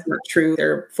here. Okay. That's not true.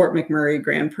 There are Fort McMurray,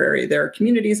 Grand Prairie. There are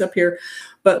communities up here,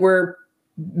 but we're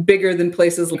bigger than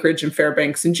places like Ridge and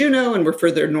Fairbanks and Juneau, and we're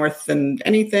further north than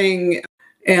anything.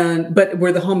 But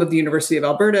we're the home of the University of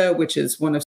Alberta, which is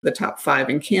one of the top 5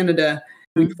 in Canada.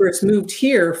 When we first moved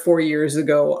here 4 years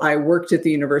ago, I worked at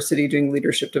the university doing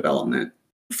leadership development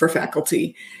for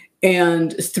faculty.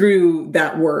 And through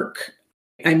that work,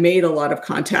 I made a lot of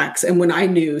contacts. And when I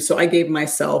knew, so I gave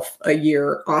myself a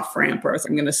year off ramp where I was,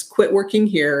 I'm going to quit working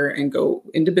here and go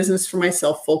into business for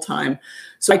myself full time.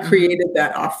 So I created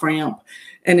that off ramp.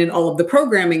 And in all of the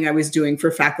programming I was doing for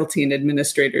faculty and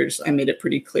administrators, I made it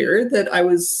pretty clear that I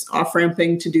was off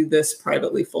ramping to do this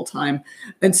privately full time.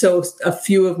 And so a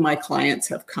few of my clients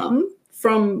have come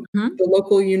from the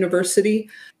local university,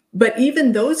 but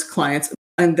even those clients,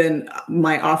 and then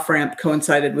my off-ramp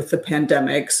coincided with the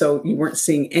pandemic, so you weren't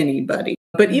seeing anybody.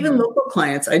 But even local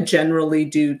clients, I generally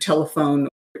do telephone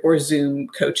or Zoom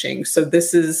coaching. So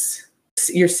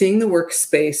you're seeing the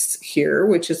workspace here,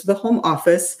 which is the home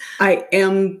office. I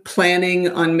am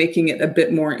planning on making it a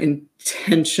bit more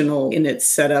intentional in its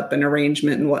setup and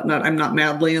arrangement and whatnot. I'm not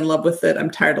madly in love with it.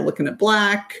 I'm tired of looking at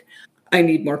black. I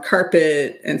need more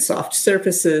carpet and soft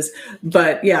surfaces.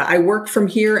 But yeah, I work from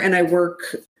here and I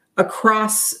work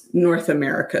across North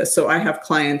America. So I have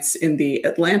clients in the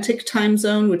Atlantic time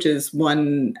zone, which is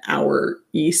 1 hour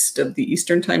east of the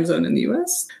Eastern time zone in the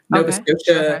US, Nova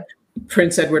Scotia,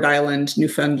 Prince Edward Island,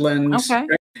 Newfoundland. Right?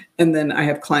 And then I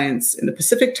have clients in the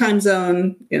Pacific time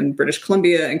zone in British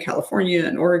Columbia and California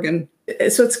and Oregon.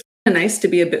 So it's kind of nice to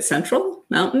be a bit central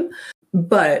mountain.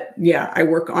 But yeah, I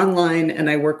work online and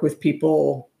I work with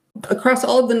people across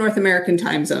all of the North American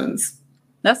time zones.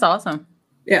 That's awesome.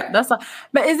 Yeah.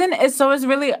 But it's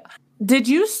really, did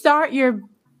you start your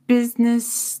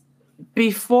business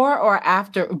before,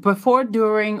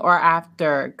 during, or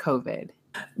after COVID?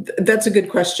 That's a good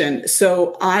question.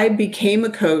 So I became a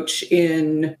coach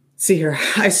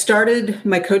I started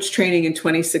my coach training in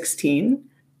 2016.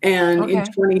 And in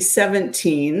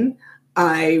 2017,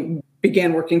 I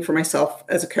began working for myself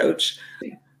as a coach.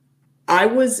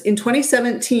 In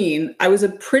 2017, I was a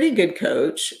pretty good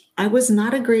coach. I was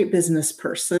not a great business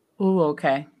person. Oh,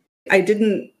 okay. I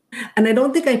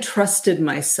don't think I trusted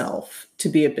myself to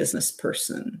be a business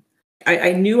person.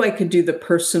 I knew I could do the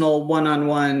personal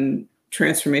one-on-one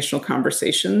transformational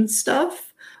conversation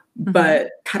stuff, but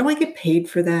how do I get paid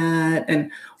for that?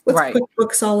 And what's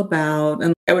QuickBooks all about?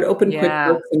 And I would open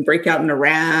QuickBooks and break out in a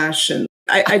rash. And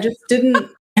I just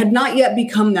had not yet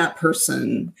become that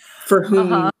person for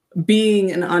whom being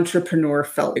an entrepreneur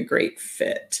felt a great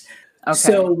fit. Okay.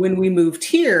 So when we moved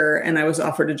here and I was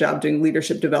offered a job doing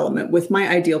leadership development with my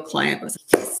ideal client, I was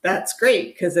like, yes, that's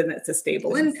great, because then it's a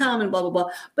stable income and blah, blah,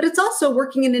 blah. But it's also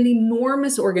working in an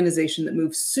enormous organization that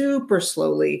moves super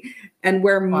slowly, and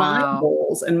where my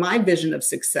goals and my vision of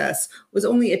success was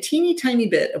only a teeny tiny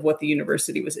bit of what the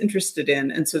university was interested in.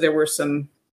 And so there were some,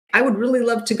 I would really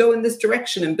love to go in this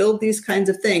direction and build these kinds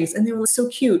of things. And they were like, so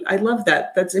cute. I love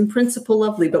that. That's in principle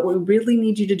lovely. But what we really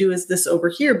need you to do is this over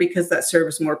here, because that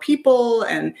serves more people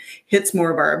and hits more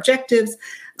of our objectives.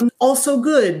 Also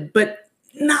good, but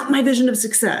not my vision of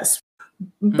success.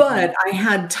 But I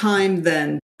had time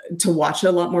then to watch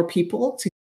a lot more people, to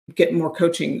get more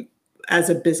coaching as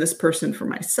a business person for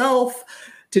myself,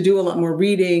 to do a lot more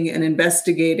reading and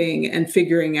investigating and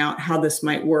figuring out how this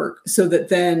might work, so that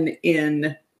then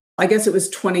in, I guess it was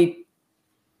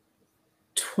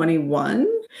 2021.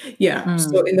 Yeah.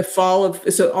 So in the fall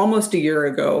of, so almost a year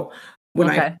ago,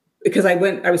 when because I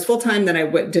was full-time, then I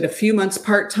did a few months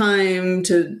part-time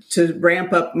to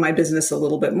ramp up my business a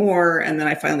little bit more. And then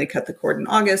I finally cut the cord in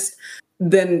August.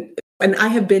 And I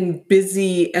have been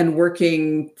busy and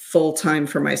working full-time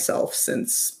for myself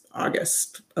since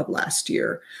August of last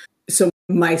year. So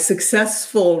my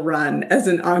successful run as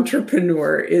an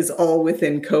entrepreneur is all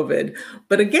within COVID.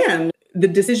 But again, the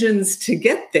decisions to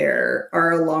get there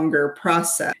are a longer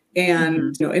process.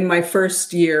 And in my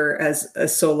first year as a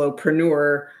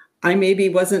solopreneur, I maybe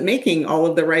wasn't making all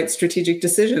of the right strategic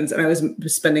decisions. And I was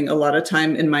spending a lot of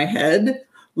time in my head,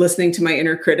 listening to my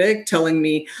inner critic telling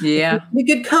me, you're a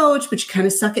good coach, but you kind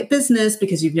of suck at business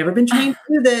because you've never been trained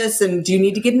to do this. And do you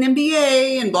need to get an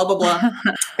MBA and blah, blah, blah.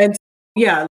 And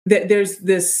there's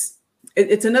this,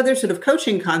 it's another sort of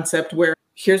coaching concept where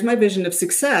here's my vision of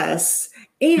success.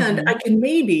 And I can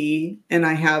maybe, and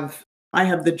I have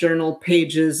the journal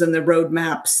pages and the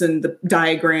roadmaps and the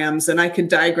diagrams, and I could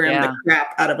diagram the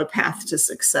crap out of a path to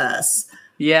success.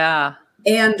 Yeah.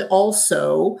 And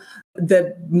also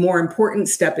the more important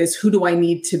step is, who do I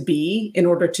need to be in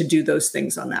order to do those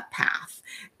things on that path?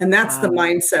 And that's the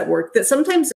mindset work that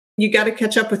sometimes you got to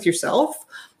catch up with yourself.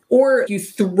 Or you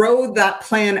throw that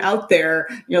plan out there,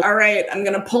 all right, I'm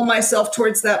going to pull myself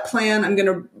towards that plan. I'm going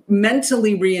to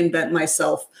mentally reinvent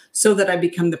myself so that I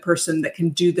become the person that can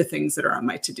do the things that are on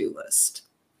my to-do list.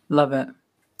 Love it.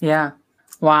 Yeah.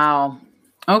 Wow.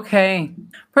 Okay.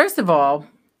 First of all,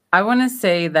 I want to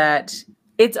say that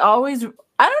it's always,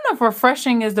 I don't know if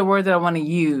refreshing is the word that I want to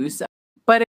use,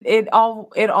 but it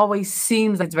always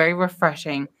seems like it's very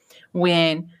refreshing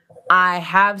when I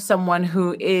have someone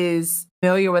who is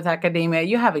familiar with academia,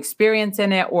 you have experience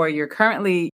in it, or you're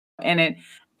currently in it,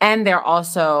 and they're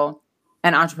also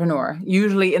an entrepreneur.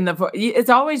 It's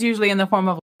always usually in the form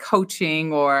of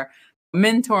coaching or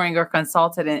mentoring or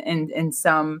consultant in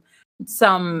some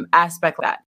aspect of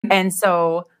that. And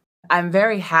so I'm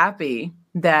very happy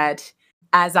that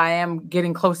as I am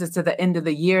getting closest to the end of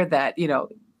the year, that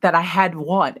I had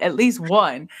at least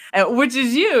one, which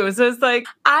is you. So it's like,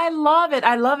 I love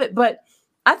it. But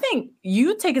I think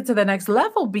you take it to the next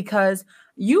level, because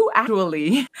you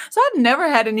actually, so I've never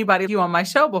had anybody like you on my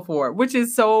show before, which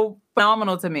is so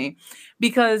phenomenal to me,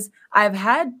 because I've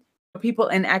had people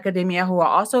in academia who are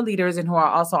also leaders and who are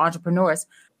also entrepreneurs.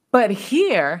 But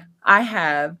here I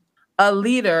have a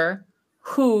leader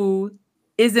who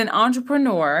is an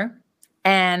entrepreneur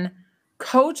and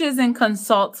coaches and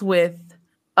consults with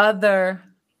other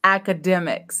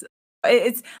academics.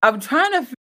 I'm trying to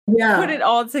put it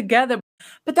all together,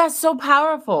 but that's so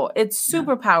powerful. It's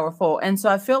super powerful. And so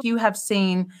I feel you have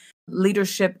seen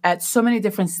leadership at so many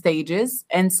different stages.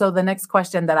 And so the next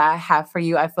question that I have for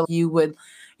you, I feel you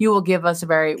will give us a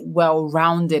very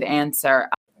well-rounded answer.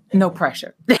 No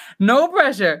pressure. No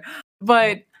pressure.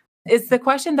 But it's the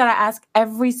question that I ask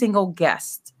every single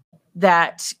guest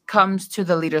that comes to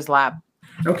the Leaders Lab.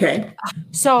 Okay.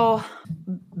 So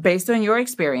based on your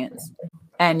experience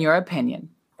and your opinion,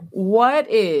 what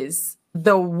is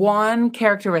the one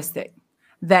characteristic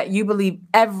that you believe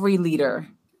every leader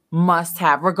must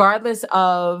have, regardless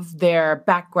of their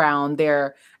background,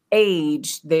 their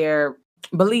age, their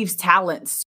beliefs,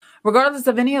 talents, regardless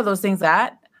of any of those things,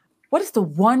 what is the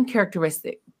one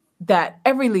characteristic that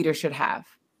every leader should have?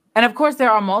 And of course,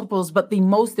 there are multiples, but the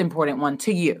most important one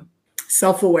to you.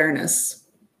 Self-awareness.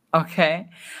 Okay.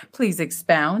 Please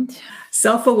expound.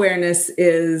 Self-awareness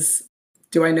is,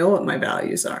 do I know what my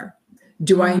values are?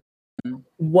 Do I know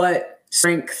what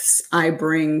strengths I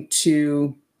bring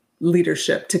to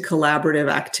leadership, to collaborative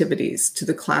activities, to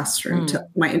the classroom, to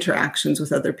my interactions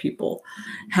with other people?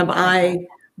 Have I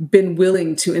been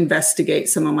willing to investigate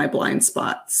some of my blind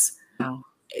spots? Wow.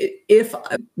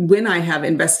 When I have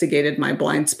investigated my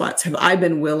blind spots, have I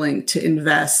been willing to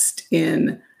invest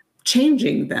in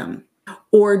changing them?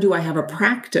 Or do I have a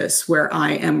practice where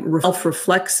I am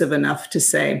self-reflexive enough to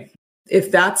say,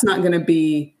 if that's not going to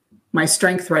be my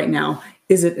strength right now,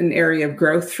 is it an area of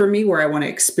growth for me where I want to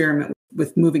experiment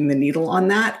with moving the needle on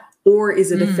that? Or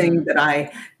is it a thing that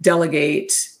I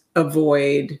delegate,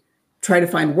 avoid, try to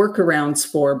find workarounds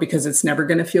for because it's never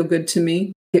going to feel good to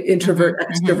me? Introvert,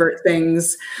 extrovert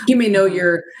things. You may know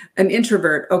you're an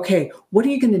introvert. Okay, what are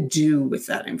you going to do with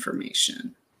that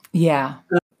information? Yeah.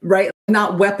 Right?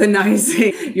 Not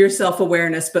weaponizing your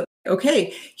self-awareness, but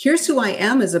okay, here's who I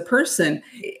am as a person,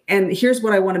 and here's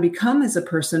what I want to become as a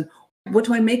person. What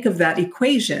do I make of that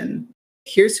equation?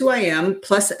 Here's who I am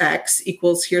plus X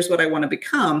equals here's what I want to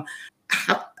become.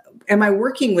 How am I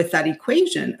working with that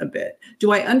equation a bit?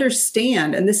 Do I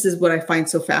understand? And this is what I find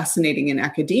so fascinating in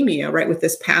academia, right? With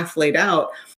this path laid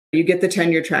out, you get the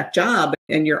tenure track job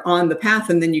and you're on the path,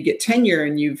 and then you get tenure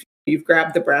and you've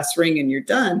grabbed the brass ring and you're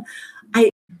done.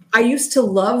 I used to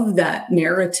love that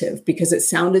narrative because it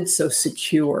sounded so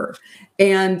secure.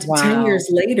 And 10 years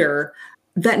later,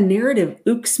 that narrative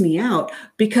ooks me out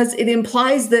because it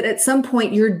implies that at some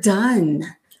point you're done.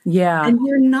 Yeah. And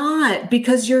you're not,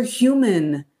 because you're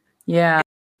human. Yeah.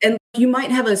 And you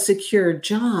might have a secure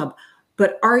job,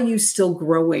 but are you still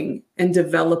growing and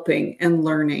developing and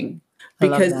learning?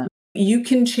 Because you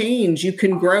can change, you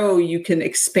can grow, you can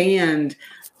expand,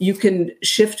 you can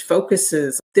shift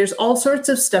focuses. There's all sorts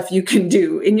of stuff you can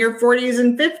do in your 40s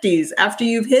and 50s after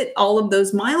you've hit all of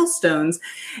those milestones.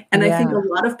 And I think a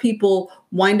lot of people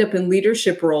wind up in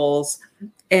leadership roles,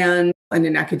 and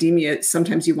in academia,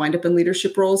 sometimes you wind up in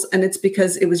leadership roles, and it's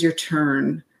because it was your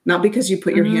turn, not because you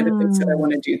put your hand up and said, I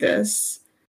want to do this.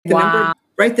 The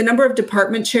number of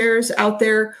department chairs out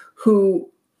there who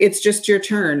it's just your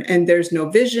turn, and there's no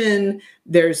vision,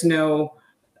 there's no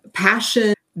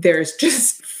passion, there's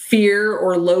just fear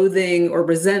or loathing or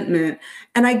resentment.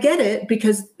 And I get it,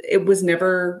 because it was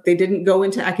never, they didn't go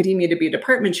into academia to be a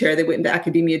department chair. They went into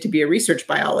academia to be a research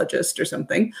biologist or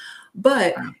something.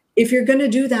 But if you're going to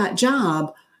do that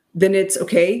job, then it's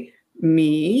okay,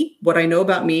 me, what I know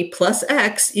about me plus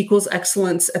X equals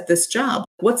excellence at this job.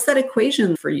 What's that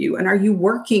equation for you? And are you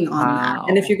working on that?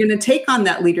 And if you're going to take on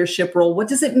that leadership role, what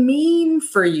does it mean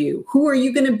for you? Who are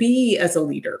you going to be as a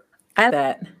leader? And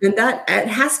that it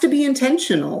has to be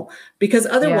intentional, because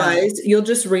otherwise you'll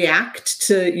just react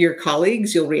to your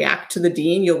colleagues, you'll react to the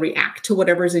dean, you'll react to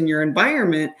whatever's in your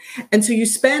environment. And so you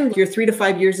spend your 3 to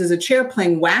 5 years as a chair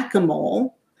playing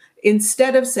whack-a-mole,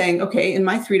 instead of saying, okay, in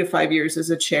my 3 to 5 years as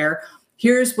a chair,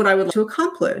 here's what I would like to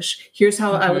accomplish. Here's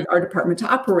how I would our department to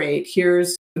operate.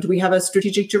 Do we have a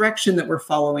strategic direction that we're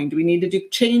following? Do we need to do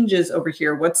changes over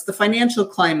here? What's the financial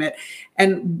climate?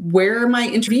 And where am I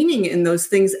intervening in those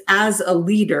things as a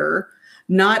leader,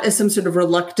 not as some sort of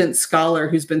reluctant scholar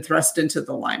who's been thrust into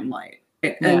the limelight?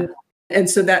 And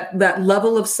so that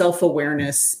level of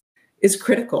self-awareness is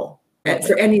critical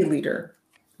for any leader.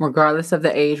 Regardless of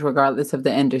the age, regardless of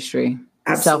the industry.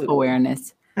 Absolutely.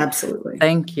 Self-awareness. Absolutely.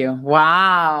 Thank you.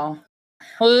 Wow.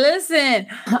 Listen,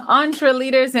 entre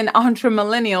leaders and entre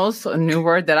millennials, a new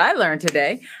word that I learned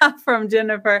today from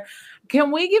Jennifer.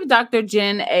 Can we give Dr.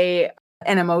 Jen an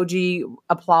emoji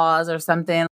applause or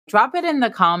something? Drop it in the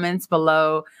comments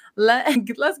below.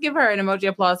 Let's give her an emoji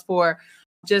applause for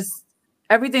just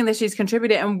everything that she's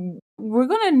contributed. And we're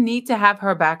going to need to have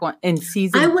her back in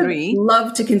season 3. I would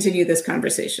love to continue this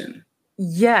conversation.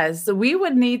 Yes, we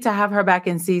would need to have her back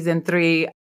in season 3.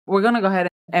 We're going to go ahead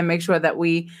and make sure that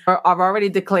I've already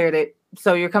declared it.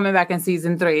 So you're coming back in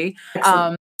season 3,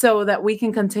 so that we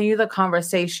can continue the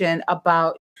conversation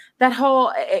about that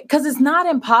whole, because it's not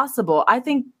impossible. I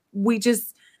think we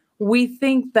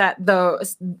think that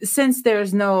since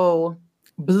there's no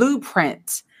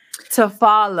blueprint to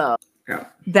follow,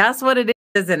 that's what it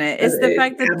is, isn't it? It's the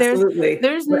fact that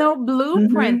there's no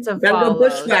blueprint to follow. Gotta go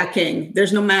bushwhacking.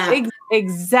 There's no map.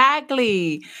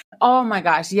 Exactly. Oh my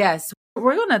gosh. Yes.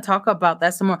 We're going to talk about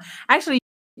that some more. Actually,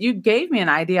 you gave me an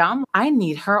idea. I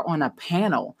need her on a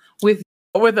panel with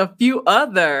a few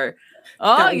other.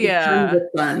 That would be tons of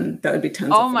fun. That would be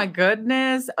tons of fun. Oh my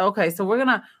goodness. Okay, so we're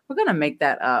gonna make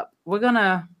that up. We're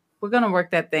gonna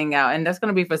work that thing out, and that's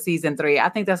gonna be for season 3. I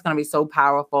think that's gonna be so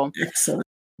powerful. Excellent.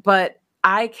 But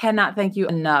I cannot thank you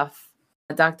enough,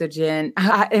 Dr. Jen.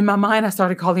 In my mind, I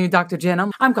started calling you Dr. Jen.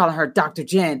 I'm calling her Dr.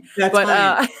 Jen. That's fine.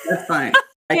 That's fine.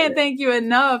 I can't thank you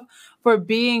enough for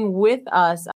being with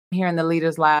us here in the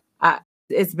Leaders Lab.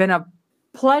 It's been a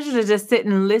pleasure to just sit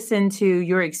and listen to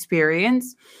your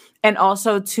experience, and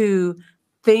also to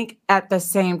think at the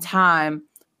same time,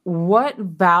 what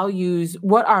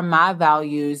are my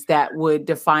values that would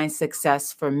define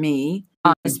success for me,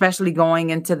 especially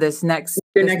going into this next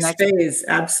Your next phase.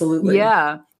 Absolutely.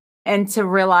 Yeah. And to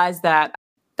realize that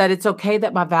it's okay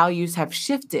that my values have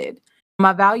shifted.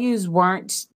 My values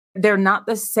they're not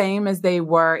the same as they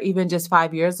were even just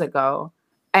 5 years ago.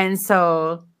 And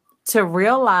so to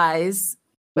realize,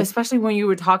 especially when you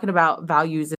were talking about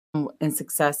values and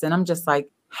success, and I'm just like,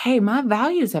 hey, my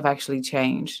values have actually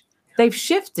changed. They've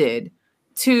shifted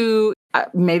to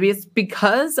maybe it's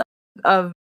because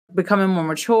of becoming more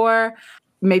mature.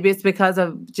 Maybe it's because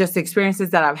of just experiences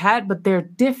that I've had, but they're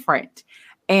different.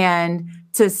 And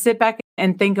to sit back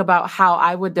and think about how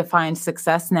I would define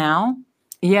success now.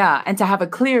 Yeah. And to have a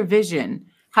clear vision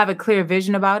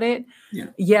about it.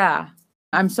 Yeah.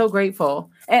 I'm so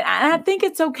grateful. And I think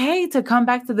it's okay to come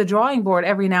back to the drawing board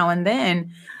every now and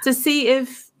then to see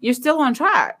if you're still on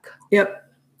track. Yep.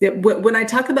 When I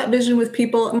talk about vision with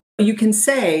people, you can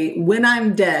say, when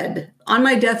I'm dead, on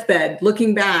my deathbed,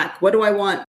 looking back, what do I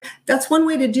want? That's one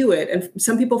way to do it. And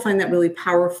some people find that really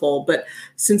powerful. But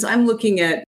since I'm looking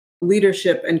at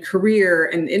leadership and career,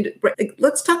 and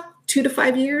let's talk 2 to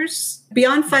 5 years.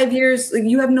 Beyond 5 years,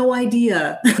 you have no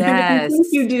idea. Yes. If you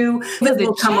think you do, it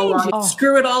will come along,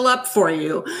 screw it all up for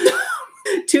you.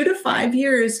 2 to 5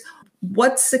 years,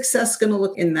 what's success going to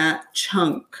look in that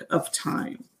chunk of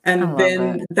time? And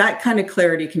then that kind of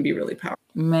clarity can be really powerful.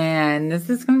 Man, this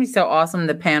is going to be so awesome,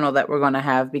 the panel that we're going to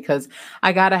have, because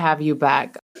I got to have you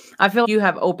back. I feel like you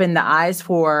have opened the eyes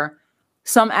for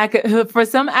some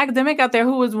academic out there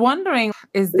who was wondering,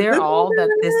 is there all that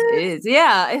this is?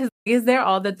 Yeah. Is there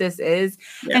all that this is?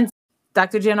 Yeah. And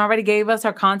Dr. Jen already gave us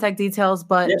her contact details,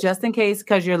 but just in case,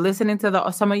 because you're listening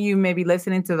to some of you may be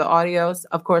listening to the audios.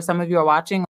 Of course, some of you are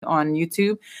watching on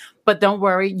YouTube, but don't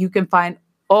worry, you can find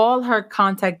all her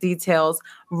contact details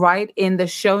right in the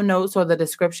show notes or the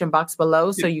description box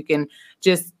below. So you can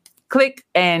just click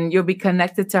and you'll be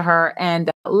connected to her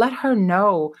and let her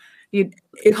know. If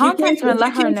contact her and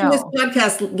let her know. This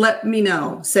podcast, let me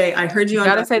know. Say, I heard you on.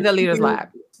 You gotta say the Leaders Lab.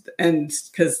 And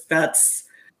because that's.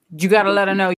 You gotta let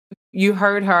her know you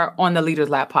heard her on the Leaders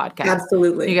Lab podcast.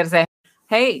 Absolutely. You gotta say,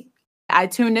 hey, I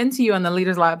tuned into you on the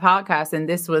Leaders Lab podcast and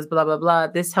this was blah, blah, blah.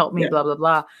 This helped me, blah, blah,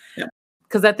 blah. Yeah.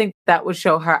 Because I think that would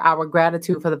show her our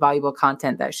gratitude for the valuable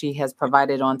content that she has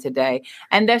provided on today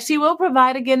and that she will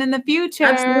provide again in the future.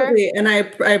 Absolutely. And I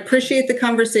appreciate the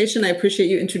conversation. I appreciate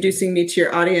you introducing me to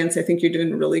your audience. I think you're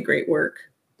doing really great work.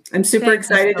 I'm super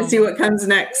excited to see what comes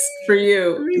next for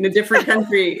you in a different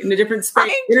country, in a different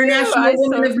space. International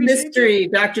Woman of Mystery,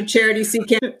 Dr. Charity C.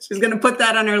 Kemp. She's going to put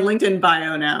that on her LinkedIn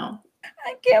bio now.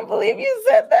 I can't believe you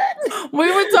said that.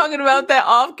 We were talking about that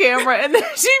off camera and then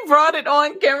she brought it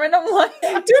on camera and I'm like,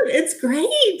 dude, it's great.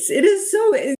 It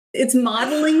is it's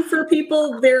modeling for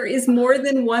people. There is more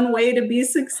than one way to be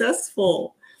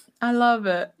successful. I love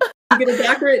it. You get a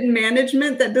doctorate in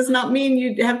management. That does not mean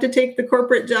you have to take the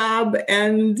corporate job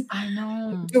and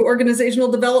do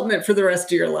organizational development for the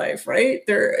rest of your life, right?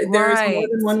 There is more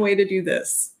than one way to do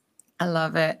this. I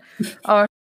love it. Oh,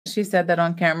 she said that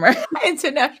on camera.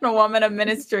 International Woman of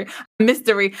Mystery.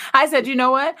 I said, you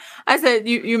know what? I said,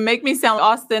 you make me sound like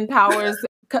Austin Powers'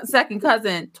 second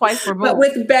cousin, twice removed. But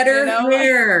with better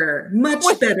hair. Much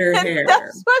better hair.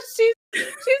 That's what she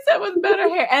said, with better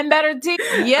hair and better teeth.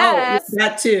 Yes. Oh,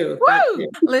 that too.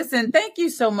 Listen, thank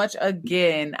you so much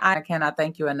again. I cannot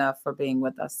thank you enough for being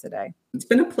with us today. It's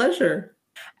been a pleasure.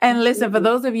 And listen, for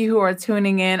those of you who are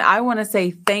tuning in, I want to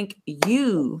say thank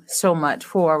you so much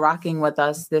for rocking with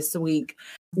us this week.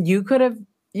 You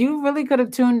really could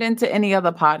have tuned into any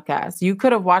other podcast. You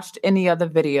could have watched any other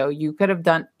video. You could have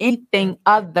done anything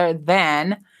other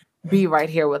than be right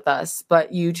here with us,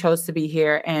 but you chose to be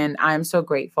here. And I'm so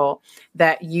grateful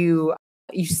that you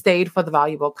stayed for the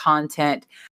valuable content.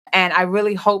 And I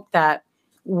really hope that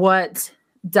what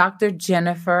Dr.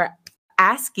 Jennifer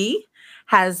Askey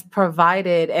has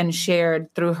provided and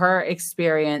shared through her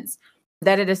experience,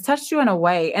 that it has touched you in a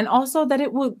way, and also that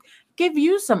it will give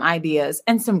you some ideas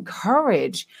and some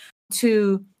courage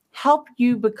to help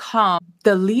you become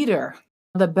the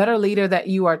better leader that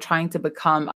you are trying to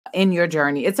become in your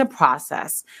journey. It's a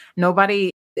process.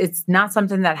 It's not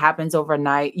something that happens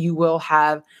overnight. You will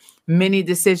have many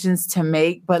decisions to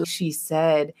make, but she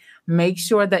said, make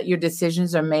sure that your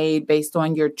decisions are made based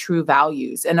on your true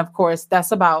values. And of course,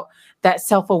 that's about that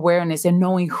self-awareness and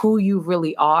knowing who you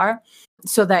really are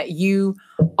so that you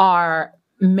are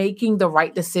making the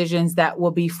right decisions that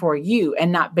will be for you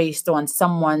and not based on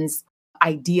someone's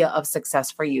idea of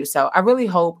success for you. So I really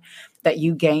hope that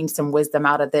you gained some wisdom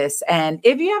out of this. And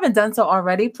if you haven't done so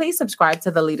already, please subscribe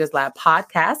to the Leaders Lab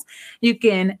podcast. You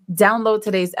can download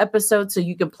today's episode so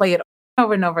you can play it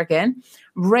over and over again.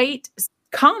 Rate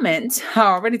comment. I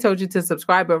already told you to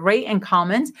subscribe, but rate and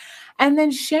comment, and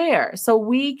then share so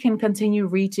we can continue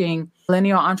reaching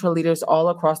millennial entre leaders all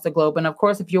across the globe. And of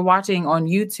course, if you're watching on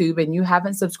YouTube and you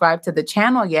haven't subscribed to the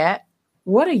channel yet,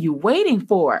 what are you waiting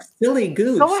for? Silly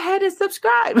goose. Go ahead and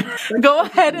subscribe. Go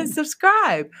ahead and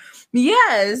subscribe.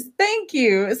 Yes, thank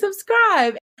you.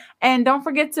 Subscribe. And don't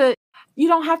forget you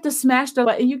don't have to smash the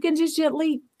button. You can just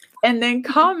gently and then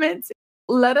comment.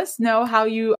 Let us know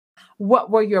what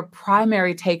were your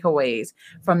primary takeaways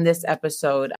from this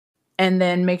episode. And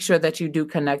then make sure that you do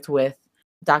connect with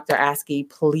Dr. Askey.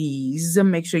 Please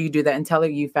make sure you do that and tell her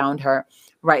you found her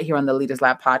right here on the Leaders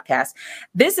Lab podcast.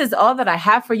 This is all that I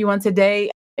have for you on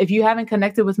today. If you haven't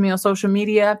connected with me on social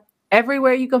media,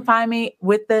 everywhere you can find me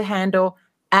with the handle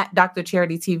at Dr.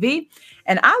 Charity TV.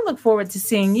 And I look forward to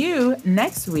seeing you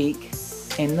next week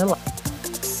in the lab.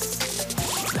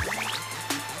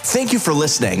 Thank you for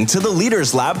listening to the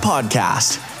Leaders Lab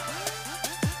podcast.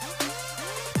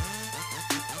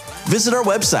 Visit our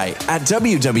website at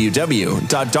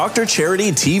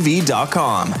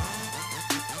www.drcharitytv.com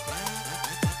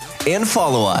and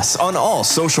follow us on all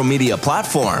social media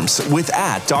platforms with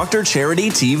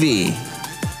 @DrCharityTV.